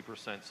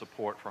 60%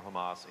 support for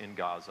Hamas in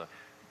Gaza.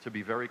 To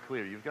be very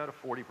clear, you've got a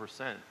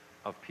 40%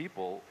 of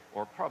people,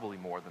 or probably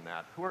more than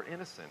that, who are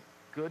innocent,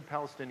 good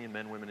Palestinian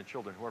men, women, and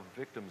children who are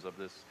victims of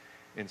this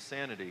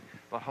insanity.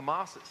 But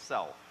Hamas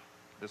itself,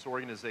 this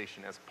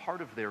organization, as part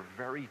of their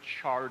very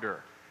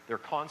charter, their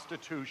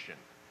constitution,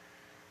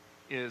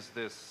 is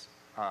this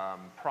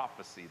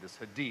prophecy, this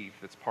hadith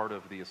that's part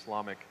of the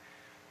Islamic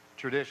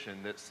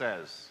tradition that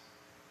says,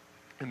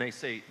 and they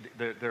say,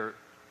 their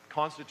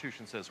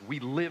constitution says, we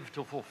live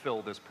to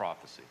fulfill this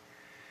prophecy.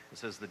 It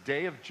says, the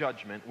day of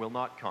judgment will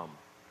not come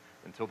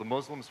until the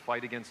Muslims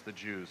fight against the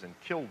Jews and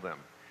kill them,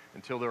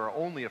 until there are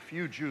only a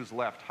few Jews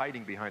left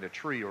hiding behind a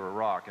tree or a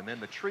rock. And then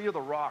the tree or the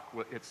rock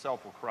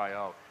itself will cry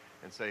out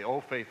and say, "Oh,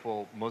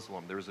 faithful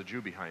Muslim, there is a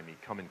Jew behind me,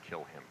 come and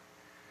kill him."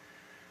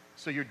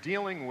 So you're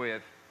dealing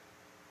with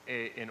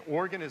an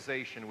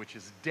organization which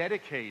is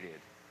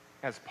dedicated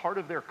as part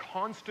of their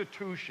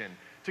constitution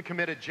to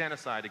commit a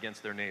genocide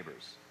against their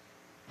neighbors.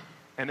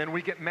 And then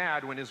we get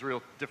mad when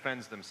Israel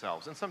defends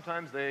themselves. And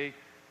sometimes they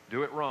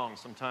do it wrong.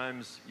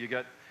 Sometimes you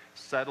get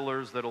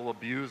settlers that'll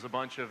abuse a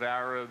bunch of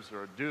Arabs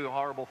or do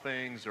horrible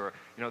things, or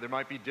there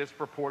might be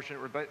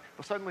disproportionate, but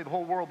suddenly the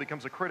whole world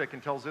becomes a critic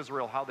and tells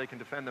Israel how they can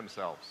defend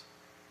themselves.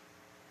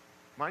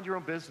 Mind your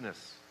own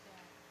business,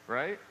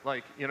 right?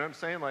 Like, you know what I'm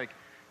saying? Like,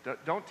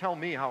 don't tell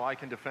me how I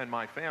can defend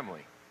my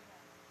family.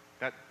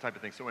 That type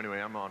of thing. So anyway,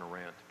 I'm on a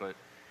rant, but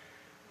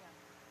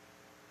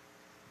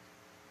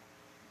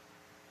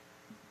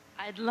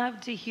I'd love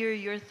to hear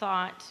your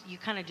thoughts. You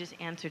kind of just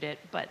answered it,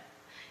 but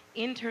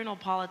internal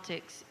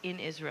politics in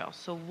Israel.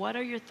 So what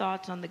are your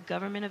thoughts on the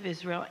government of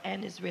Israel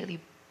and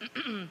Israeli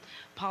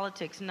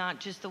politics,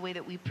 not just the way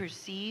that we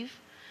perceive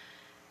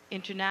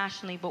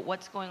internationally, but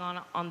what's going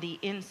on the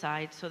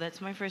inside? So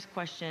that's my first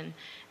question.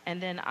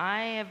 And then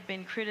I have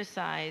been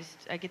criticized,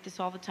 I get this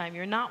all the time,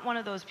 you're not one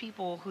of those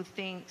people who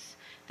thinks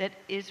that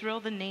Israel,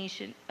 the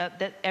nation,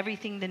 that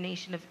everything the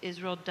nation of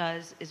Israel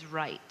does is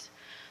right.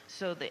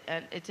 So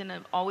it's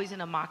always in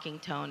a mocking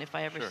tone if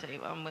I ever say,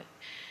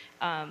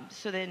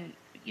 so then,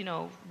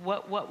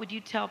 what would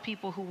you tell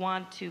people who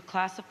want to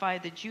classify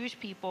the Jewish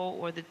people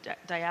or the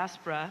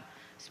diaspora,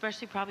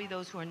 especially probably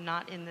those who are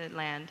not in the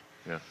land,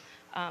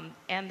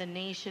 and the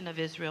nation of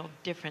Israel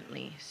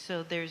differently?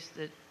 So there's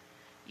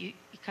you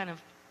kind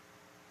of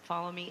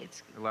follow me?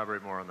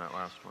 Elaborate more on that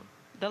last one.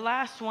 The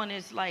last one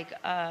is like,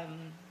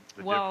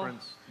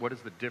 difference. What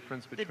is the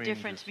difference between? The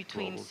difference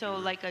between, so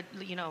like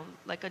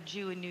a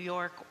Jew in New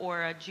York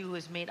or a Jew who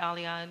has made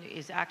Aliyah and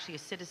is actually a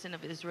citizen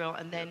of Israel,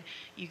 and then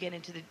you get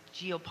into the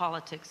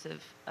geopolitics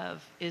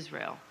of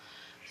Israel.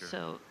 Sure.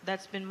 So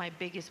that's been my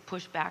biggest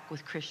pushback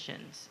with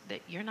Christians,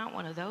 that you're not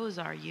one of those,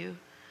 are you?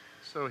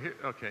 So here,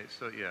 okay,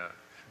 so yeah.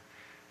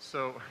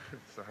 So,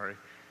 sorry.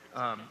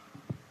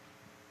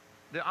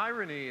 The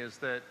irony is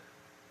that,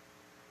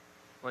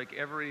 like,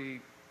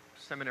 every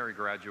seminary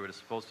graduate is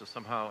supposed to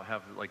somehow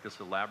have like this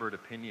elaborate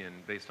opinion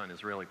based on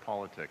Israeli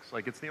politics.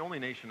 Like, it's the only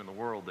nation in the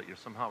world that you're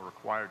somehow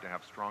required to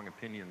have strong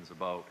opinions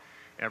about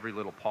every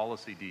little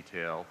policy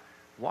detail.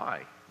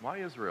 Why? Why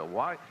Israel?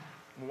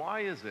 Why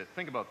is it,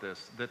 think about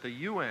this, that the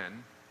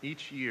UN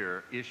each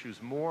year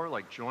issues more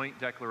like joint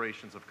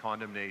declarations of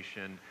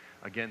condemnation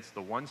against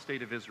the one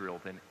state of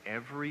Israel than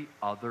every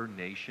other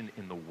nation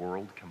in the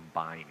world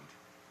combined?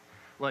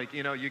 Like,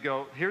 you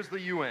go, here's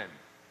the UN,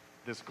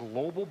 this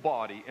global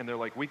body, and they're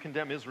like, we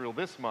condemn Israel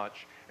this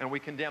much, and we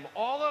condemn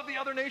all of the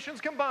other nations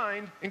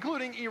combined,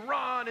 including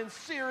Iran and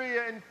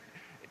Syria and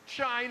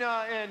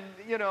China and,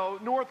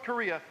 North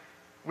Korea.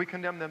 We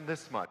condemn them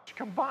this much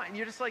combined.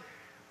 You're just like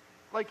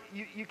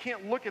you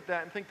can't look at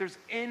that and think there's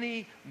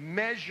any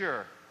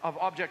measure of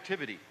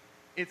objectivity.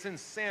 It's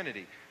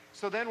insanity.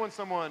 So then when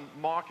someone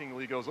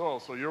mockingly goes, "Oh,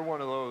 so you're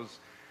one of those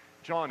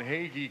John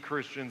Hagee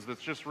Christians that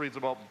just reads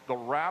about the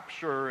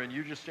rapture and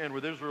you just stand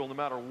with Israel no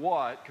matter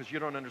what because you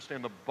don't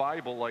understand the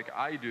Bible like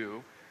I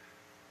do,"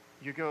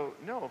 you go,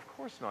 no, of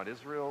course not.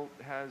 Israel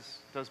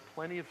does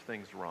plenty of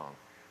things wrong.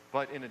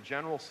 But in a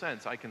general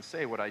sense, I can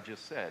say what I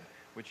just said,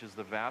 which is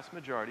the vast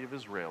majority of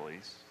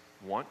Israelis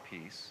want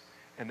peace,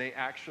 and they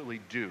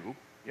actually do.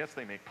 Yes,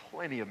 they make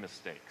plenty of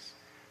mistakes,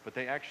 but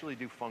they actually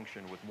do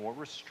function with more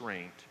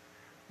restraint.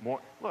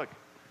 Look,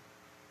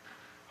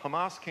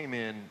 Hamas came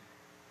in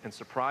and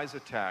surprise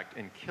attacked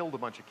and killed a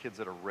bunch of kids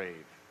at a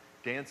rave,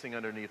 dancing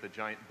underneath a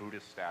giant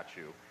Buddhist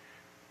statue,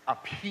 a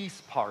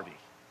peace party.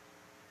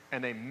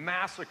 And they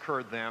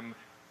massacred them,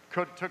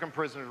 took them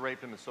prisoners,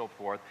 raped them, and so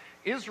forth.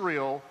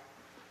 Israel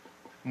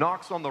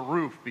knocks on the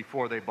roof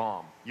before they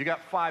bomb. You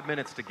got 5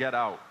 minutes to get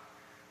out.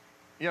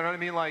 You know what I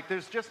mean? Like,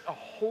 there's just a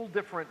whole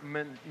different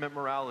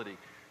morality.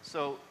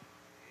 So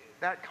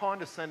that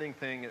condescending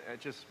thing,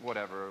 just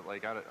whatever.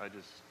 Like, it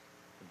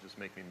just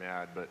make me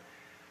mad. But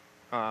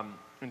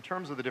in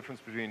terms of the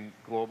difference between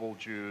global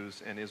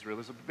Jews and Israel,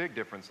 there's a big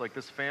difference. Like,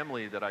 this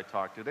family that I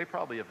talked to, they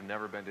probably have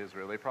never been to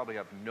Israel. They probably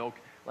have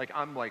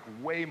I'm like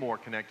way more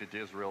connected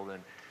to Israel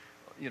than,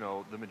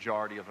 the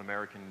majority of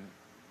American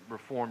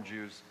Reform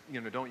Jews,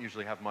 don't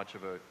usually have much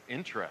of an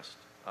interest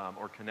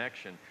or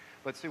connection.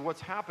 But see,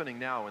 what's happening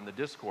now in the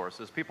discourse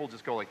is people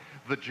just go like,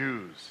 the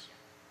Jews.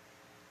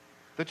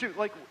 The Jew,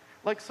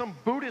 like some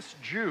Buddhist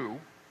Jew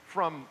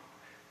from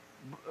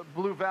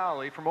Blue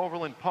Valley, from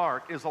Overland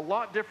Park, is a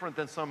lot different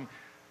than some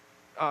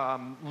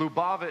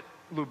Lubavitch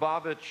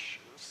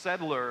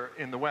settler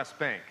in the West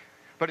Bank.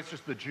 But it's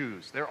just the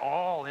Jews. They're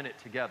all in it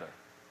together.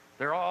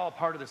 They're all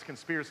part of this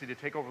conspiracy to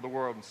take over the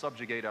world and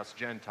subjugate us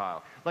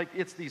Gentile. Like,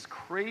 it's these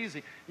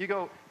crazy, you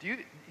go,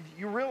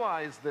 you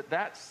realize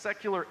that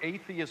secular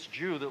atheist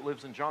Jew that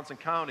lives in Johnson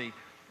County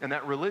and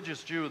that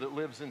religious Jew that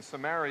lives in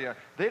Samaria,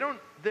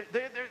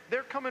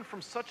 they're coming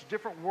from such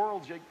different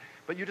worlds,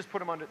 but you just put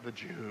them under the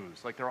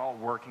Jews, like they're all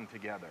working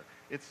together.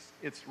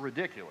 It's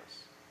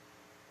ridiculous.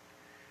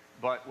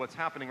 But what's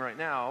happening right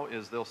now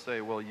is they'll say,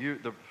 well,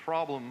 the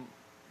problem,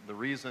 the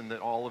reason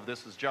that all of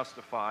this is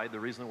justified, the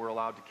reason we're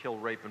allowed to kill,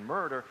 rape, and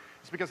murder,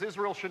 is because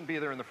Israel shouldn't be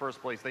there in the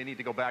first place. They need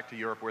to go back to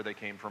Europe where they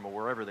came from or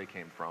wherever they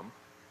came from.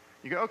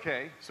 You go,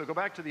 okay, so go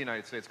back to the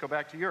United States, go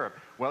back to Europe.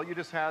 Well, you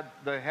just had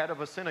the head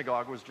of a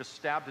synagogue was just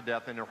stabbed to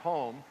death in her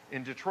home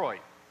in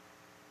Detroit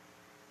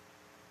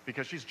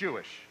because she's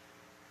Jewish.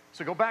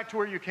 So go back to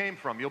where you came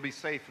from. You'll be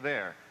safe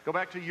there. Go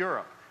back to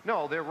Europe.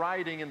 No, they're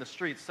rioting in the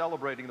streets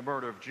celebrating the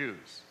murder of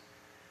Jews.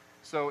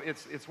 So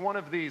it's one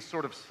of these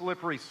sort of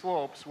slippery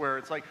slopes where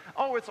it's like,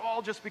 oh, it's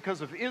all just because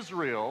of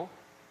Israel.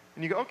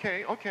 And you go,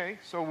 okay,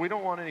 so we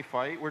don't want any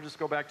fight. We'll just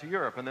go back to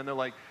Europe. And then they're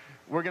like,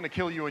 we're going to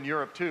kill you in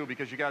Europe too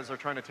because you guys are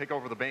trying to take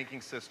over the banking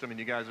system and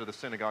you guys are the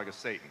synagogue of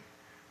Satan.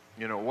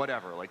 You know,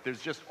 whatever. Like,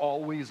 there's just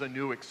always a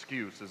new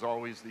excuse. There's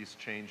always these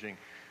changing.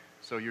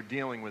 So you're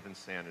dealing with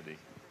insanity.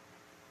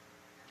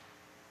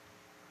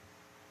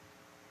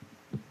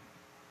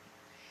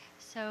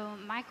 So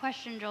my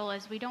question, Joel,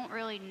 is we don't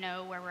really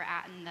know where we're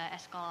at in the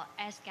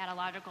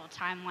eschatological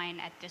timeline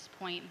at this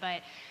point,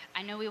 but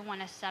I know we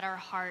want to set our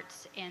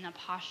hearts in a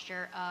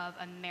posture of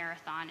a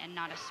marathon and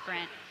not a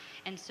sprint.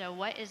 And so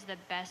what is the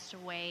best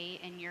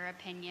way, in your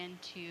opinion,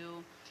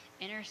 to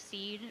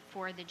intercede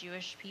for the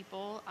Jewish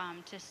people,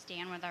 to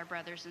stand with our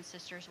brothers and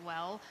sisters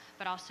well,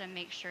 but also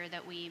make sure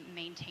that we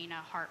maintain a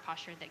heart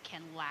posture that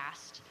can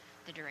last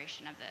the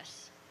duration of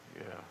this?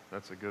 Yeah,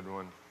 that's a good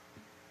one.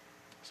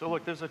 So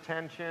look, there's a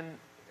tension,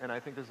 and I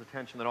think there's a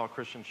tension that all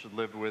Christians should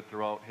live with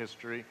throughout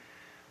history,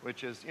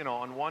 which is, you know,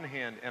 on one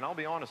hand, and I'll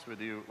be honest with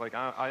you, like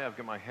I have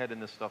got my head in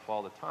this stuff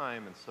all the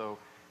time, and so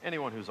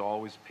anyone who's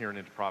always peering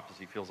into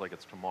prophecy feels like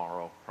it's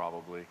tomorrow,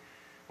 probably,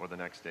 or the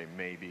next day,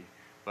 maybe.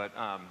 But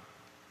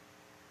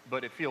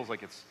it feels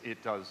like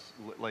it does,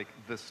 like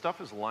the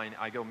stuff is lying.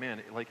 I go,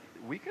 man, like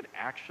we could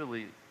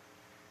actually,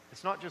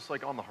 it's not just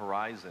like on the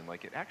horizon,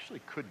 like it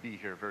actually could be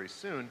here very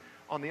soon.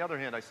 On the other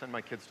hand, I send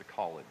my kids to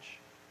college.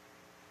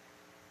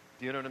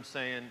 Do you know what I'm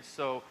saying?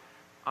 So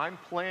I'm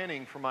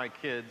planning for my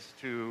kids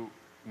to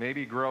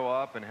maybe grow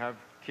up and have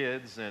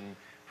kids and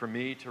for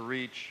me to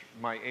reach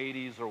my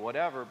 80s or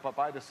whatever, but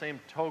by the same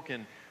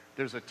token,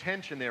 there's a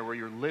tension there where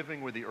you're living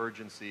with the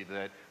urgency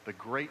that the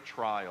great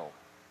trial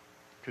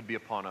could be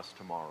upon us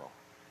tomorrow.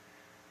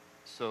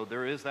 So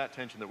there is that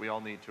tension that we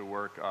all need to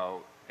work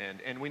out,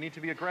 and we need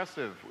to be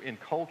aggressive in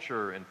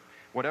culture and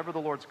whatever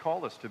the Lord's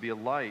called us to be a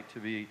light,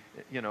 to be,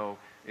 you know,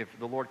 if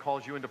the Lord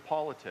calls you into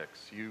politics,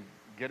 you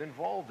get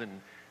involved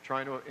in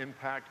trying to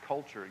impact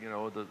culture, you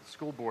know, the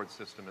school board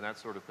system and that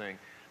sort of thing.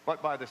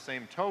 But by the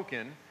same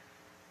token,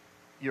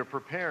 you're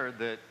prepared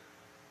that,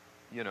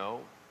 you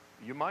know,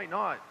 you might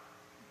not,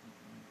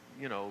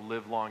 you know,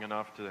 live long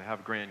enough to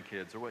have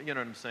grandkids or what, you know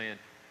what I'm saying?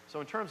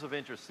 So in terms of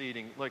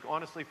interceding, like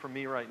honestly for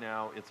me right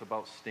now, it's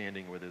about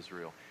standing with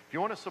Israel. If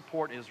you want to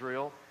support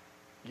Israel,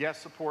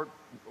 yes, support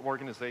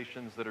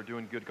organizations that are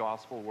doing good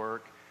gospel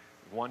work.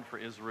 One for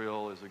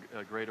Israel is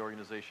a great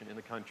organization in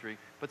the country,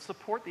 but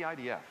support the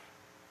IDF.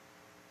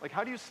 Like,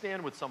 how do you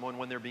stand with someone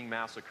when they're being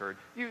massacred?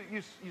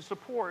 You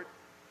support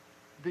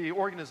the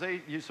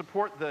organization, you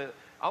support the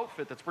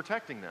outfit that's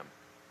protecting them.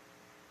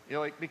 You know,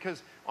 like,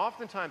 because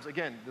oftentimes,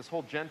 again, this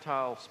whole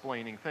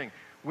Gentile-splaining thing,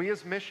 we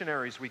as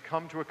missionaries, we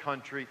come to a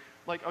country,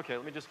 like, okay,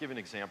 let me just give you an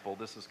example.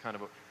 This is kind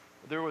of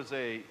there was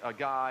a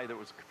guy that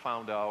was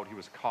found out, he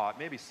was caught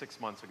maybe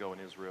 6 months ago in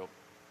Israel.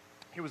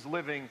 He was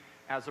living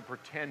as a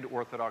pretend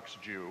Orthodox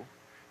Jew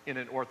in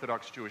an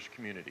Orthodox Jewish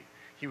community.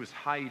 He was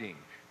hiding.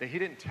 He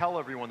didn't tell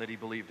everyone that he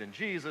believed in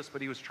Jesus, but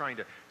he was trying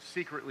to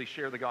secretly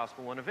share the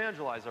gospel and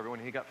evangelize everyone.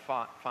 He got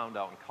found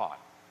out and caught.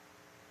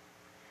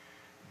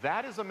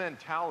 That is a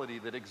mentality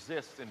that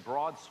exists in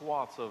broad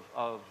swaths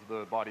of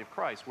the body of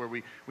Christ, where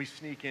we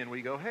sneak in,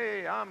 we go,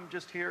 hey, I'm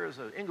just here as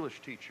an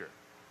English teacher.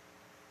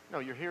 No,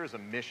 you're here as a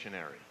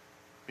missionary.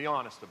 Be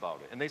honest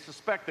about it. And they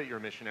suspect that you're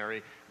a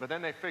missionary, but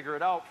then they figure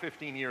it out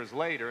 15 years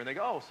later, and they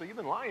go, oh, so you've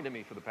been lying to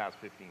me for the past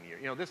 15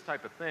 years. You know, this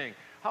type of thing.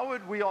 How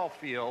would we all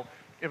feel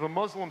if a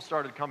Muslim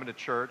started coming to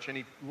church and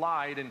he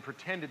lied and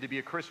pretended to be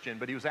a Christian,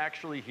 but he was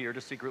actually here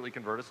to secretly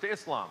convert us to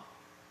Islam?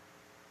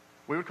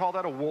 We would call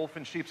that a wolf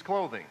in sheep's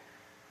clothing.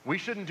 We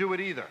shouldn't do it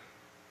either.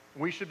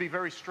 We should be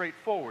very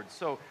straightforward.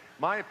 So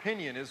my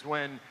opinion is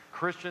when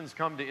Christians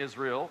come to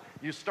Israel,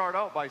 you start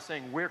out by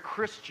saying, we're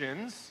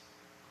Christians.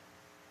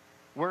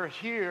 We're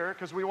here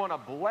because we want to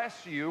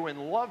bless you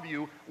and love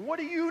you. What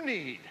do you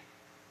need?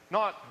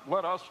 Not,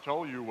 let us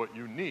tell you what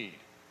you need.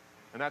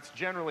 And that's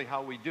generally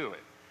how we do it.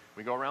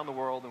 We go around the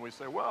world and we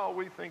say, well,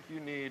 we think you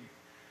need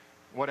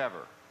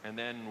whatever. And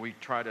then we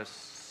try to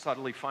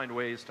subtly find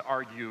ways to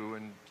argue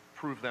and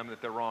prove them that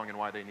they're wrong and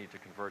why they need to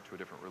convert to a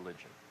different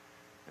religion.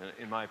 And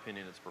in my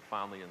opinion, it's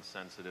profoundly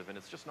insensitive, and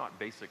it's just not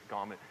basic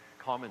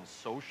common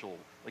social.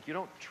 Like, you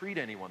don't treat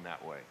anyone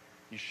that way.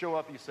 You show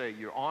up, you say,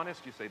 you're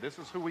honest, you say, this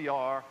is who we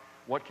are,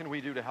 what can we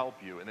do to help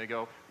you? And they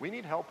go, we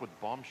need help with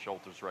bomb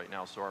shelters right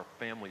now so our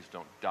families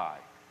don't die.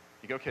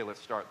 You go, okay,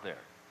 let's start there.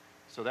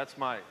 So that's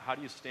how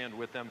do you stand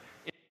with them?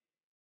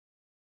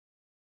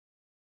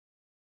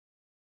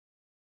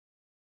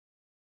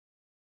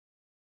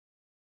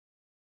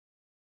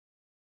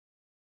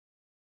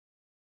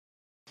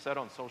 Said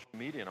on social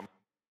media, and I'm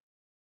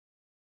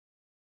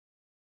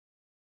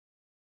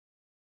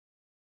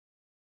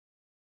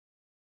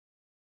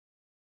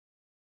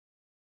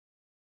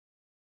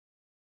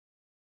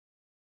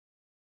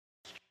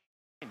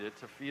it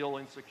to feel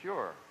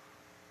insecure.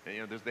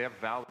 And, they have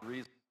valid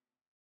reasons.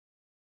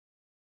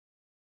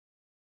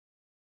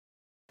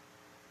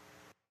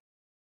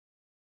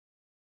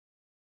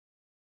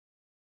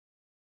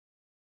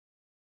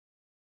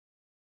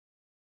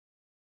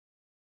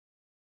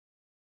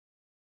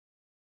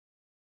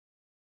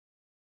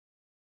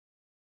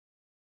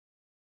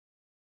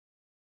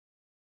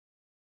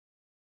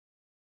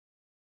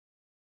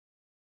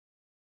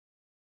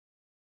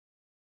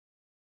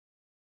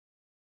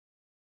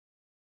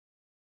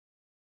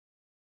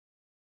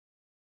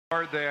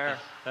 Hard there.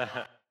 I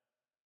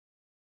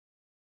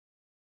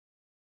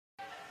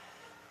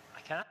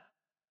can't,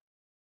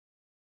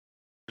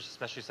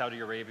 especially Saudi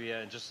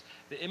Arabia, and just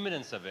the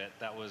imminence of it.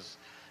 That was,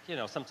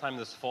 sometime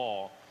this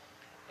fall,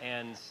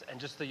 and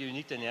just the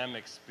unique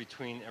dynamics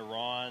between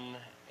Iran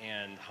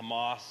and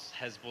Hamas,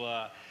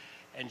 Hezbollah,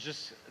 and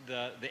just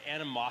the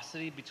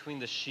animosity between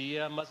the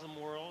Shia Muslim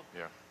world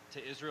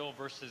to Israel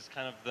versus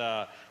kind of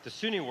the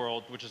Sunni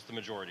world, which is the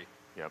majority.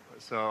 Yep.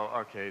 So,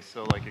 okay,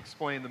 like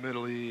explain the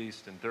Middle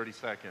East in 30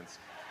 seconds.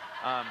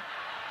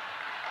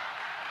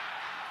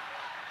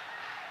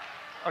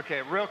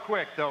 Okay, real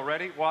quick though,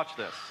 ready? Watch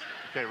this.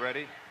 Okay,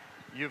 ready?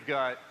 You've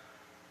got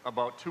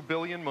about 2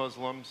 billion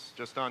Muslims,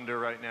 just under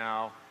right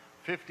now.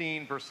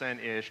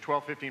 15%-ish,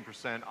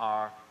 12-15%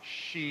 are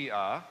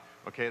Shia.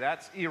 Okay,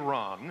 that's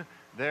Iran.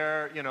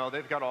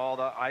 They've got all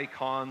the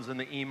icons and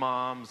the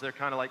imams. They're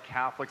kind of like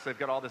Catholics. They've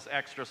got all this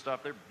extra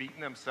stuff. They're beating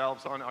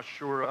themselves on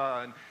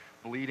Ashura and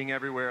bleeding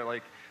everywhere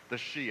like the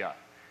Shia,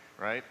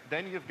 right?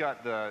 Then you've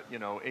got the,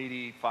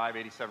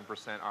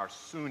 85-87% are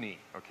Sunni,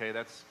 okay?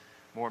 That's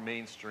more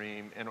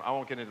mainstream, and I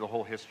won't get into the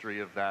whole history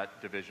of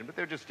that division, but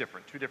they're just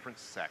different, two different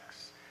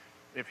sects,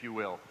 if you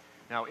will.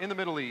 Now, in the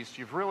Middle East,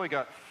 you've really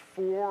got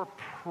 4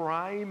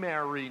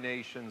 primary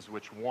nations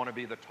which want to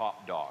be the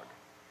top dog.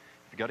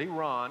 You've got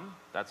Iran,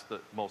 that's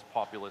the most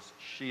populous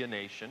Shia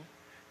nation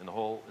in the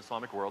whole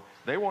Islamic world.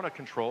 They want to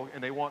control,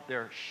 and they want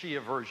their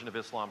Shia version of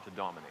Islam to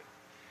dominate.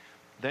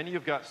 Then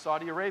you've got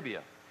Saudi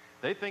Arabia.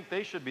 They think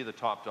they should be the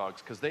top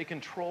dogs because they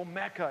control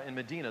Mecca and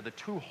Medina, the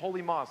 2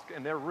 holy mosques,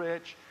 and they're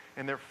rich,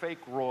 and they're fake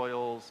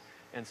royals,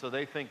 and so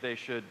they think they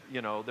should,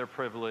 they're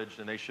privileged,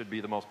 and they should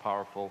be the most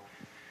powerful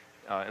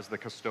as the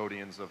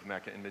custodians of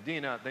Mecca and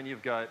Medina. Then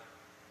you've got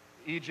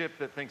Egypt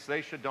that thinks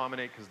they should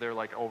dominate because they're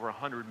like over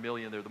 100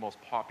 million. They're the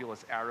most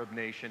populous Arab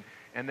nation,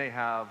 and they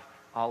have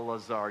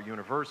Al-Azhar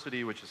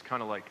University, which is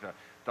kind of like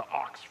the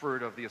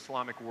Oxford of the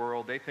Islamic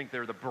world. They think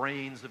they're the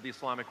brains of the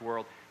Islamic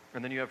world.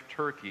 And then you have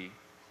Turkey,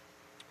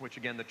 which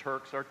again, the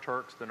Turks are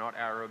Turks, they're not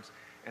Arabs,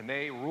 and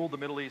they ruled the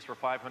Middle East for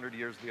 500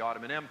 years, the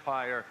Ottoman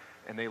Empire,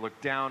 and they look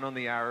down on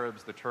the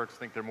Arabs. The Turks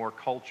think they're more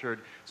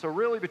cultured. So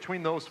really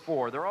between those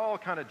 4, they're all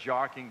kind of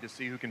jockeying to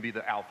see who can be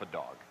the alpha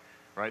dog,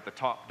 right, the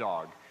top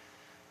dog.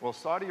 Well,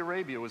 Saudi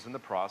Arabia was in the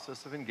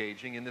process of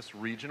engaging in this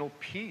regional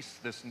peace,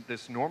 this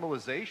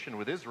normalization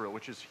with Israel,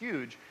 which is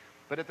huge,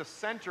 but at the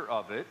center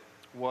of it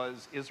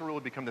was Israel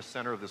had become the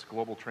center of this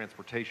global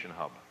transportation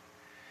hub.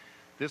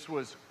 This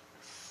was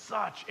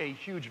such a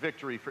huge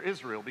victory for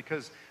Israel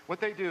because what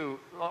they do,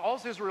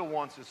 all Israel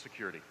wants is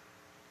security.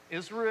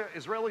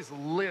 Israelis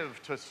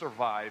live to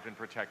survive and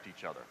protect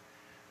each other.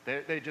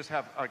 They just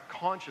have a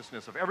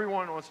consciousness of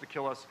everyone wants to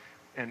kill us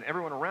and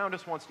everyone around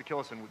us wants to kill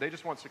us and they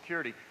just want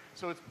security.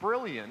 So it's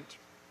brilliant.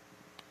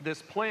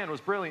 This plan was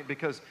brilliant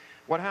because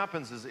what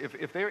happens is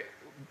if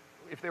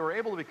they were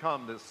able to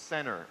become the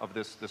center of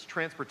this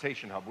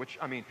transportation hub, which,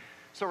 I mean,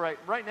 so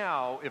right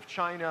now, if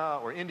China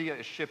or India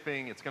is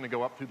shipping, it's going to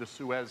go up through the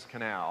Suez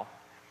Canal,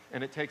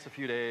 and it takes a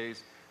few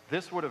days.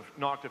 This would have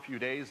knocked a few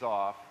days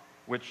off,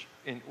 which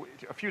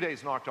a few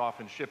days knocked off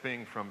in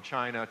shipping from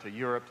China to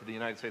Europe to the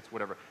United States,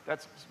 whatever.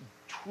 That's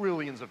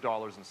trillions of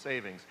dollars in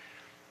savings.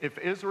 If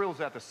Israel's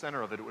at the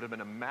center of it, it would have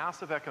been a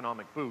massive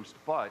economic boost,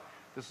 but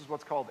this is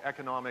what's called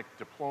economic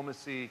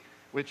diplomacy,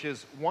 which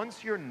is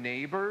once your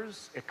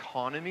neighbors'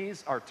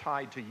 economies are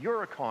tied to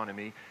your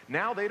economy,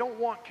 now they don't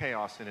want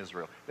chaos in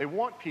Israel. They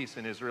want peace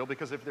in Israel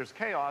because if there's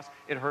chaos,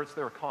 it hurts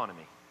their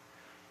economy.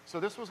 So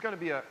this was going to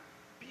be a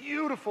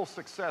beautiful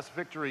success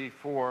victory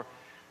for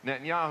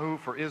Netanyahu,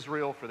 for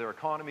Israel, for their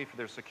economy, for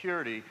their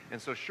security.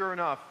 And so sure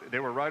enough, they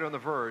were right on the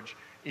verge.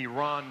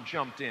 Iran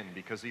jumped in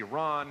because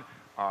Iran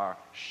are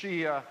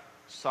Shia,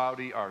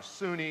 Saudi are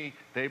Sunni.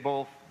 They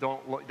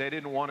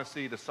didn't want to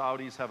see the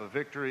Saudis have a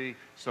victory.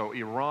 So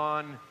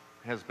Iran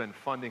has been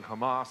funding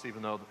Hamas,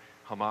 even though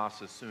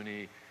Hamas is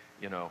Sunni,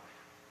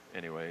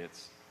 anyway,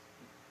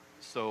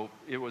 so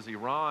it was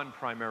Iran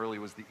primarily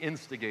was the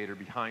instigator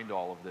behind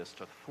all of this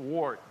to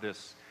thwart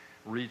this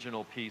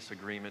regional peace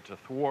agreement, to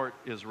thwart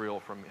Israel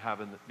from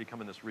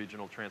becoming this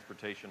regional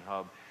transportation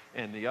hub.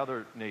 And the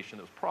other nation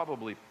that was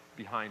probably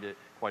behind it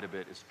quite a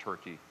bit is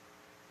Turkey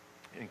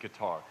and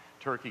Qatar.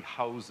 Turkey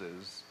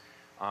houses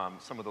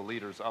some of the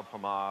leaders of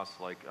Hamas,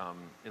 like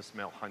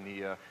Ismail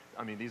Haniyeh.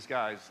 I mean, these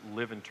guys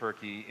live in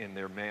Turkey in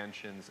their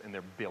mansions, and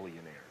they're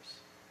billionaires.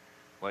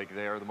 Like,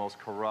 they are the most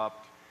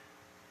corrupt,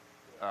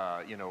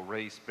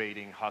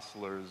 race-baiting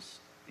hustlers.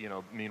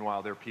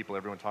 Meanwhile, they're people,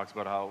 everyone talks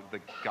about how the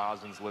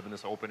Gazans live in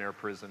this open-air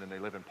prison and they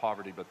live in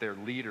poverty, but their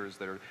leaders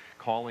that are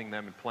calling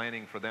them and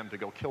planning for them to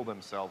go kill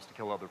themselves, to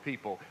kill other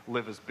people,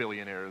 live as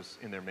billionaires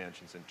in their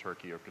mansions in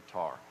Turkey or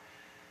Qatar,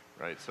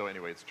 right? So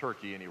anyway, it's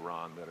Turkey and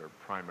Iran that are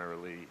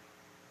primarily,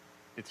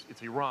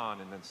 it's Iran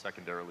and then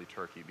secondarily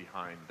Turkey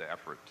behind the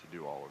effort to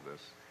do all of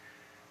this,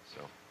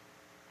 so.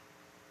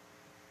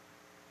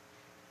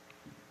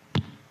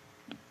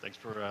 Thanks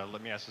for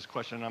letting me ask this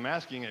question. I'm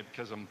asking it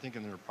because I'm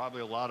thinking there are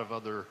probably a lot of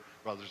other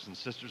brothers and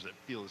sisters that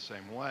feel the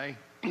same way.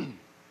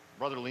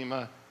 Brother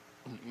Lima,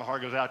 my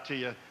heart goes out to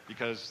you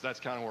because that's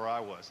kind of where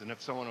I was. And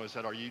if someone would have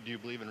said, do you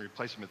believe in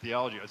replacement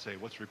theology? I'd say,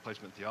 what's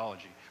replacement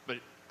theology? But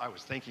I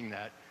was thinking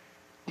that,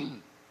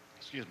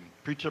 excuse me,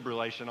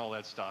 pre-tribulation, all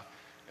that stuff.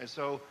 And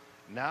so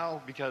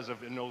now, because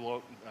of, in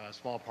no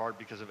small part,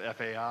 because of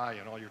FAI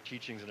and all your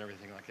teachings and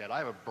everything like that, I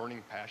have a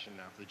burning passion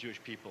now for the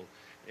Jewish people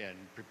and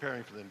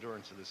preparing for the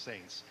endurance of the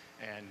saints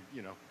and,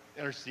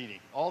 interceding,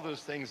 all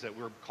those things that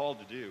we're called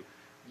to do.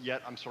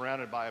 Yet I'm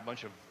surrounded by a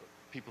bunch of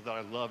people that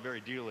I love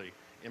very dearly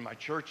in my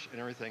church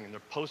and everything, and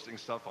they're posting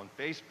stuff on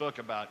Facebook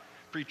about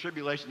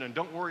pre-tribulation and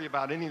don't worry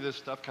about any of this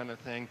stuff kind of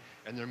thing,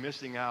 and they're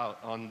missing out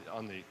on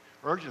the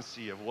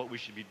urgency of what we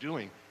should be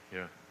doing.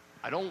 Yeah.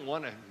 I don't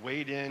want to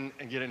wade in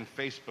and get in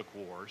Facebook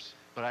wars,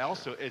 but I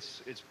also,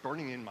 it's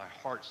burning in my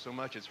heart so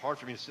much, it's hard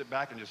for me to sit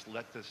back and just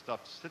let this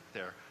stuff sit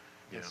there.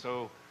 Yeah. And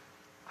so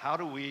how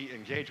do we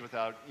engage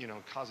without,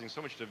 causing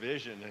so much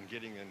division and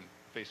getting in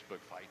Facebook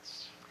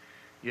fights?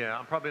 Yeah,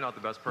 I'm probably not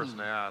the best person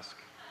to ask.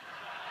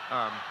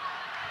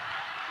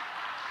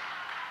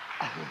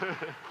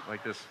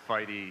 Like this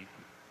fighty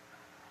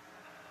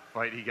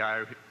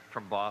guy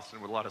from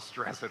Boston with a lot of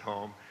stress at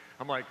home.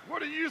 I'm like,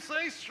 what do you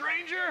say,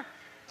 stranger?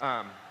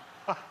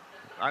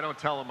 I don't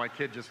tell him my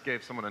kid just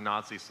gave someone a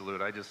Nazi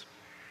salute. I just,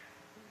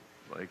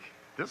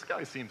 this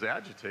guy seems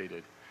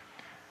agitated.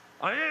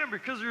 I am,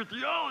 because your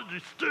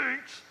theology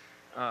stinks.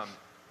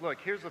 Look,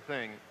 here's the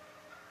thing.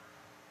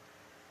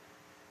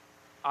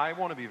 I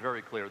want to be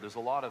very clear. There's a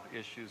lot of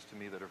issues to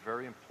me that are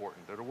very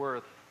important, that are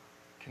worth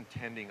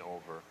contending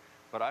over.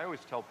 But I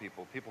always tell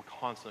people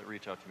constantly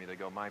reach out to me. They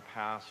go, my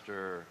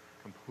pastor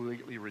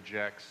completely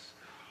rejects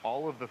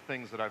all of the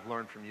things that I've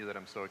learned from you that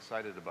I'm so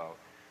excited about.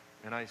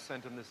 And I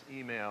sent him this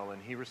email,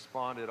 and he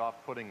responded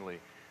off-puttingly.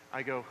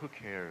 I go, who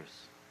cares?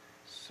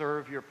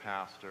 Serve your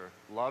pastor.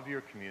 Love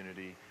your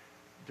community.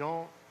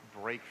 Don't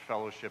break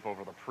fellowship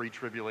over the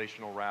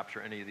pre-tribulational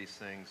rapture, any of these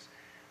things.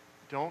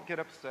 Don't get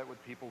upset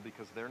with people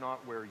because they're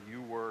not where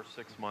you were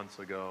 6 months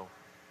ago.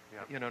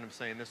 Yep. You know what I'm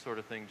saying? This sort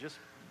of thing. Just,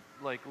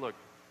 look,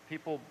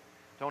 people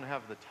don't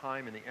have the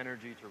time and the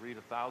energy to read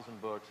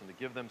 1,000 books and to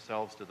give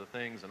themselves to the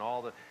things and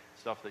all the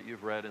stuff that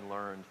you've read and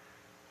learned.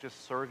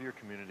 Just serve your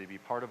community, be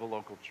part of a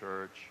local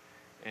church,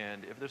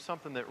 and if there's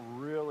something that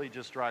really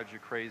just drives you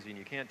crazy and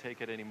you can't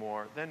take it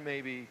anymore, then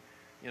maybe,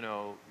 you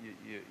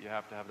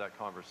have to have that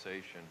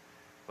conversation.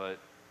 But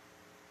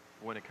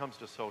when it comes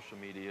to social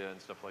media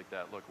and stuff like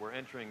that, look, we're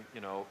entering,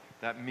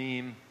 that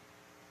meme,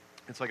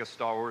 it's like a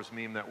Star Wars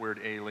meme, that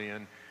weird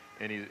alien,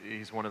 and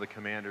he's one of the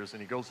commanders,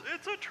 and he goes,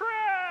 it's a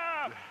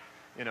trap!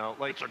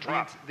 It's a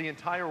trap. The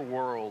entire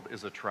world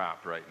is a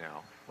trap right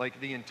now.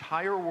 The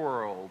entire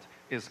world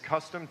is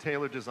custom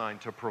tailored designed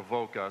to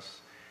provoke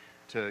us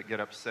to get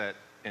upset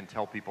and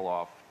tell people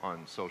off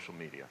on social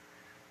media.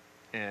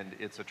 And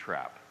it's a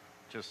trap.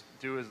 Just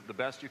do the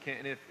best you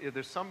can. And if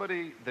there's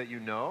somebody that you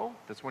know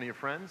that's one of your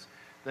friends,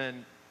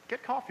 then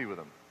get coffee with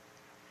them.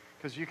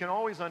 Because you can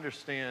always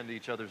understand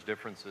each other's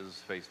differences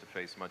face to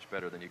face much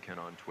better than you can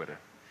on Twitter.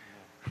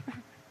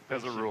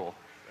 As a rule.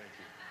 Thank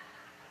you.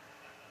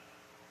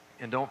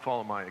 And don't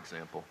follow my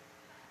example.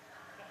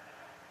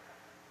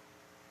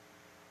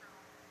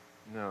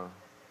 No.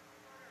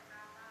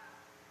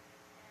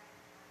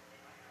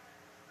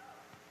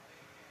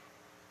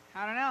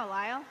 I don't know,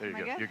 Lyle. There you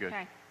Am I go. good? You're good.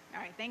 Okay.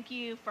 All right. Thank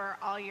you for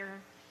all your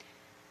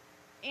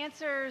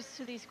answers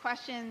to these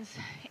questions,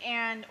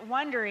 and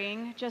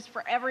wondering, just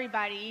for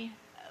everybody,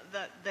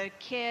 the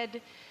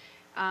kid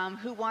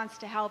who wants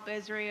to help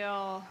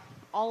Israel,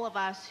 all of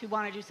us who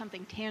want to do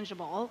something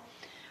tangible.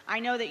 I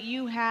know that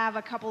you have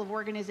a couple of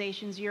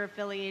organizations you're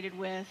affiliated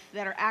with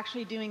that are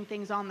actually doing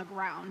things on the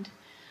ground,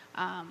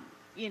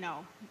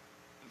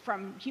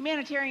 from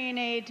humanitarian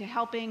aid to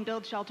helping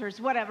build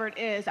shelters, whatever it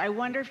is. I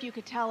wonder if you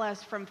could tell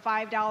us from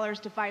 $5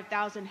 to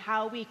 $5,000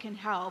 how we can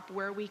help,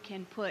 where we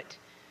can put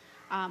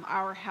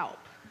our help.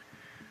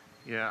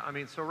 Yeah, I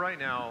mean, so right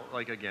now,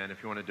 like again,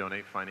 if you want to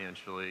donate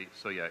financially,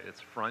 so yeah,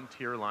 it's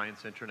Frontier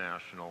Alliance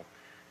International.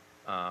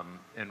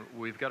 And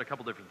we've got a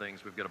couple different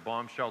things. We've got a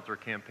bomb shelter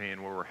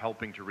campaign where we're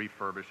helping to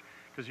refurbish,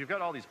 because you've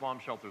got all these bomb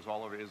shelters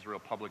all over Israel,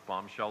 public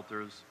bomb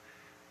shelters.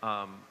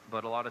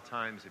 But a lot of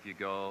times if you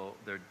go,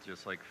 they're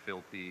just like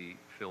filthy,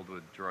 filled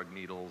with drug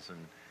needles, and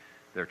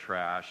they're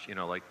trash, you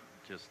know, like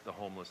just the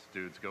homeless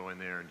dudes go in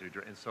there and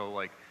do, and so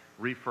like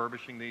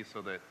refurbishing these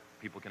so that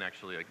people can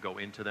actually like go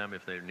into them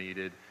if they're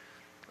needed.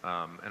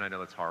 And I know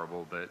that's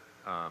horrible, but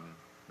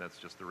that's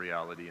just the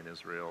reality in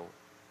Israel.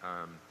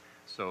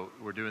 So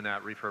we're doing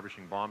that,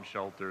 refurbishing bomb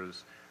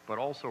shelters. But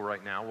also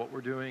right now what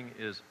we're doing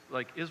is,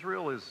 like,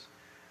 Israel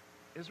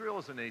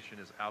as a nation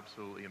is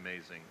absolutely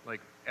amazing. Like,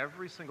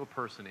 every single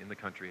person in the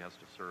country has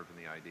to serve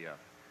in the IDF.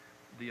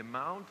 The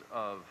amount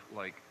of,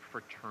 like,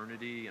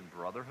 fraternity and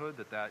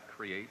brotherhood that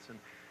creates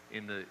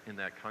in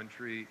that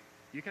country,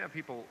 you can have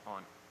people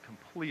on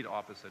complete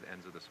opposite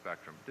ends of the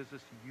spectrum. There's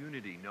this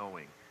unity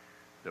knowing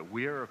that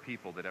we are a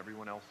people that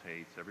everyone else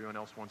hates, everyone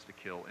else wants to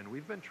kill, and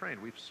we've been trained,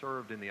 we've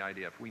served in the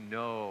IDF, we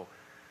know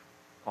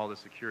all the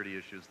security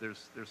issues.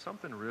 There's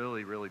something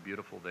really, really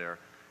beautiful there.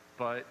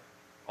 But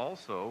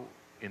also,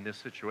 in this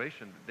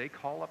situation, they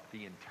call up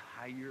the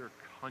entire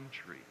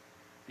country.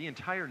 The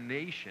entire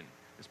nation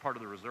is part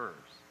of the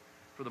reserves,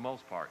 for the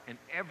most part, and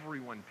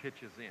everyone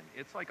pitches in.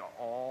 It's like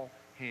all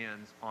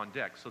hands on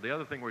deck. So the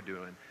other thing we're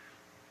doing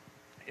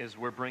is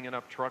we're bringing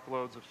up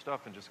truckloads of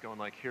stuff and just going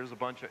like, here's a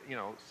bunch of,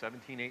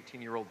 17,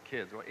 18-year-old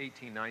kids, or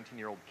 18,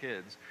 19-year-old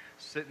kids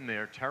sitting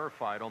there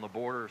terrified on the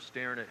border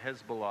staring at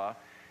Hezbollah,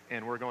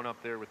 and we're going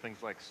up there with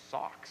things like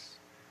socks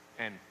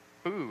and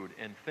food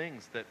and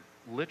things that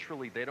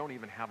literally they don't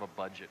even have a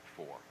budget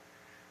for.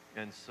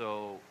 And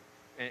so,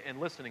 and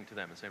listening to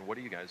them and saying, what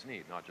do you guys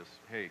need? Not just,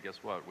 hey, guess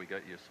what, we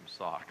got you some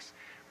socks.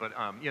 But,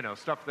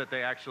 stuff that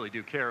they actually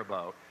do care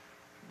about.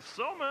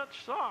 So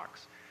much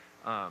socks.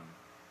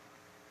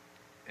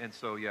 And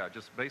so, yeah,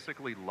 just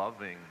basically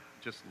loving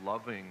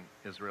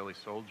Israeli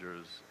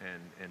soldiers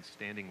and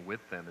standing with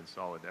them in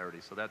solidarity.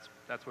 So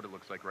that's what it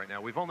looks like right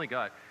now. We've only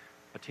got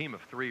a team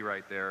of 3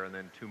 right there, and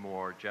then 2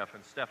 more, Jeff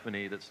and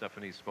Stephanie, that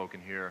Stephanie's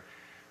spoken here.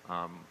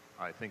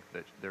 I think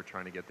that they're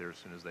trying to get there as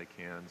soon as they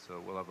can,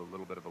 so we'll have a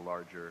little bit of a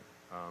larger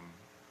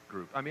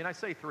group. I mean, I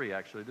say 3,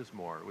 actually, there's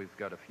more. We've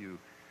got a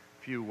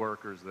few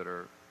workers that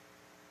are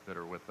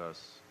with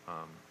us.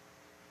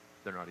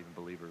 They're not even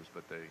believers,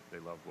 but they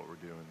love what we're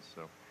doing,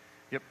 so.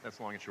 Yep, that's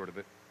long and short of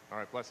it. All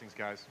right, blessings,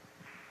 guys.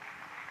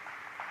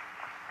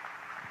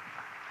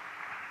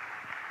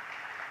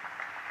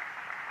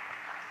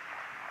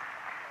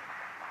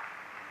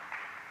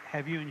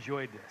 Have you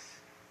enjoyed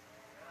this?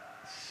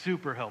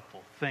 Super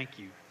helpful. Thank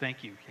you.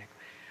 Thank you.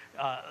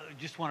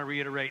 Just want to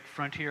reiterate,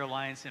 Frontier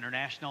Alliance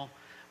International.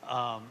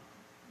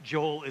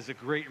 Joel is a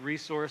great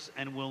resource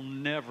and will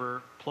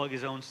never plug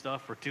his own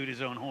stuff or toot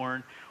his own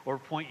horn or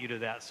point you to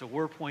that. So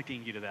we're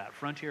pointing you to that.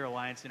 Frontier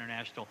Alliance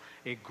International,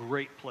 a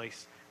great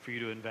place for you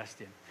to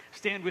invest in.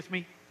 Stand with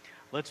me.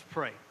 Let's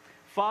pray.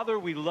 Father,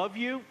 we love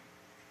you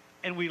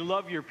and we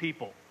love your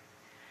people.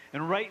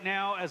 And right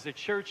now, as a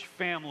church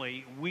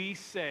family, we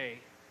say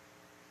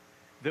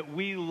that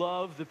we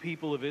love the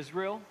people of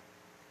Israel.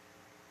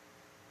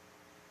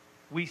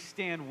 We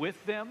stand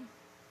with them.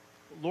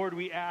 Lord,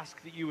 we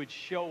ask that you would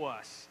show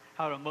us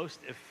how to most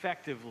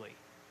effectively,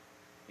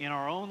 in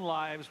our own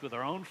lives, with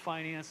our own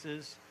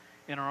finances,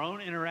 in our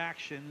own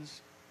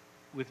interactions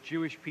with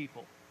Jewish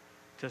people,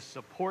 to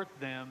support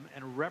them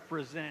and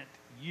represent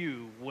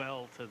you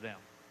well to them.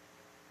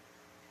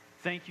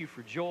 Thank you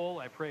for Joel.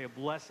 I pray a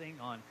blessing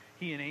on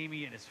he and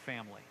Amy and his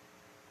family.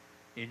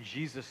 In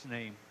Jesus'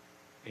 name,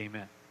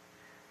 amen.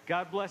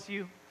 God bless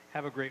you.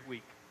 Have a great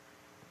week.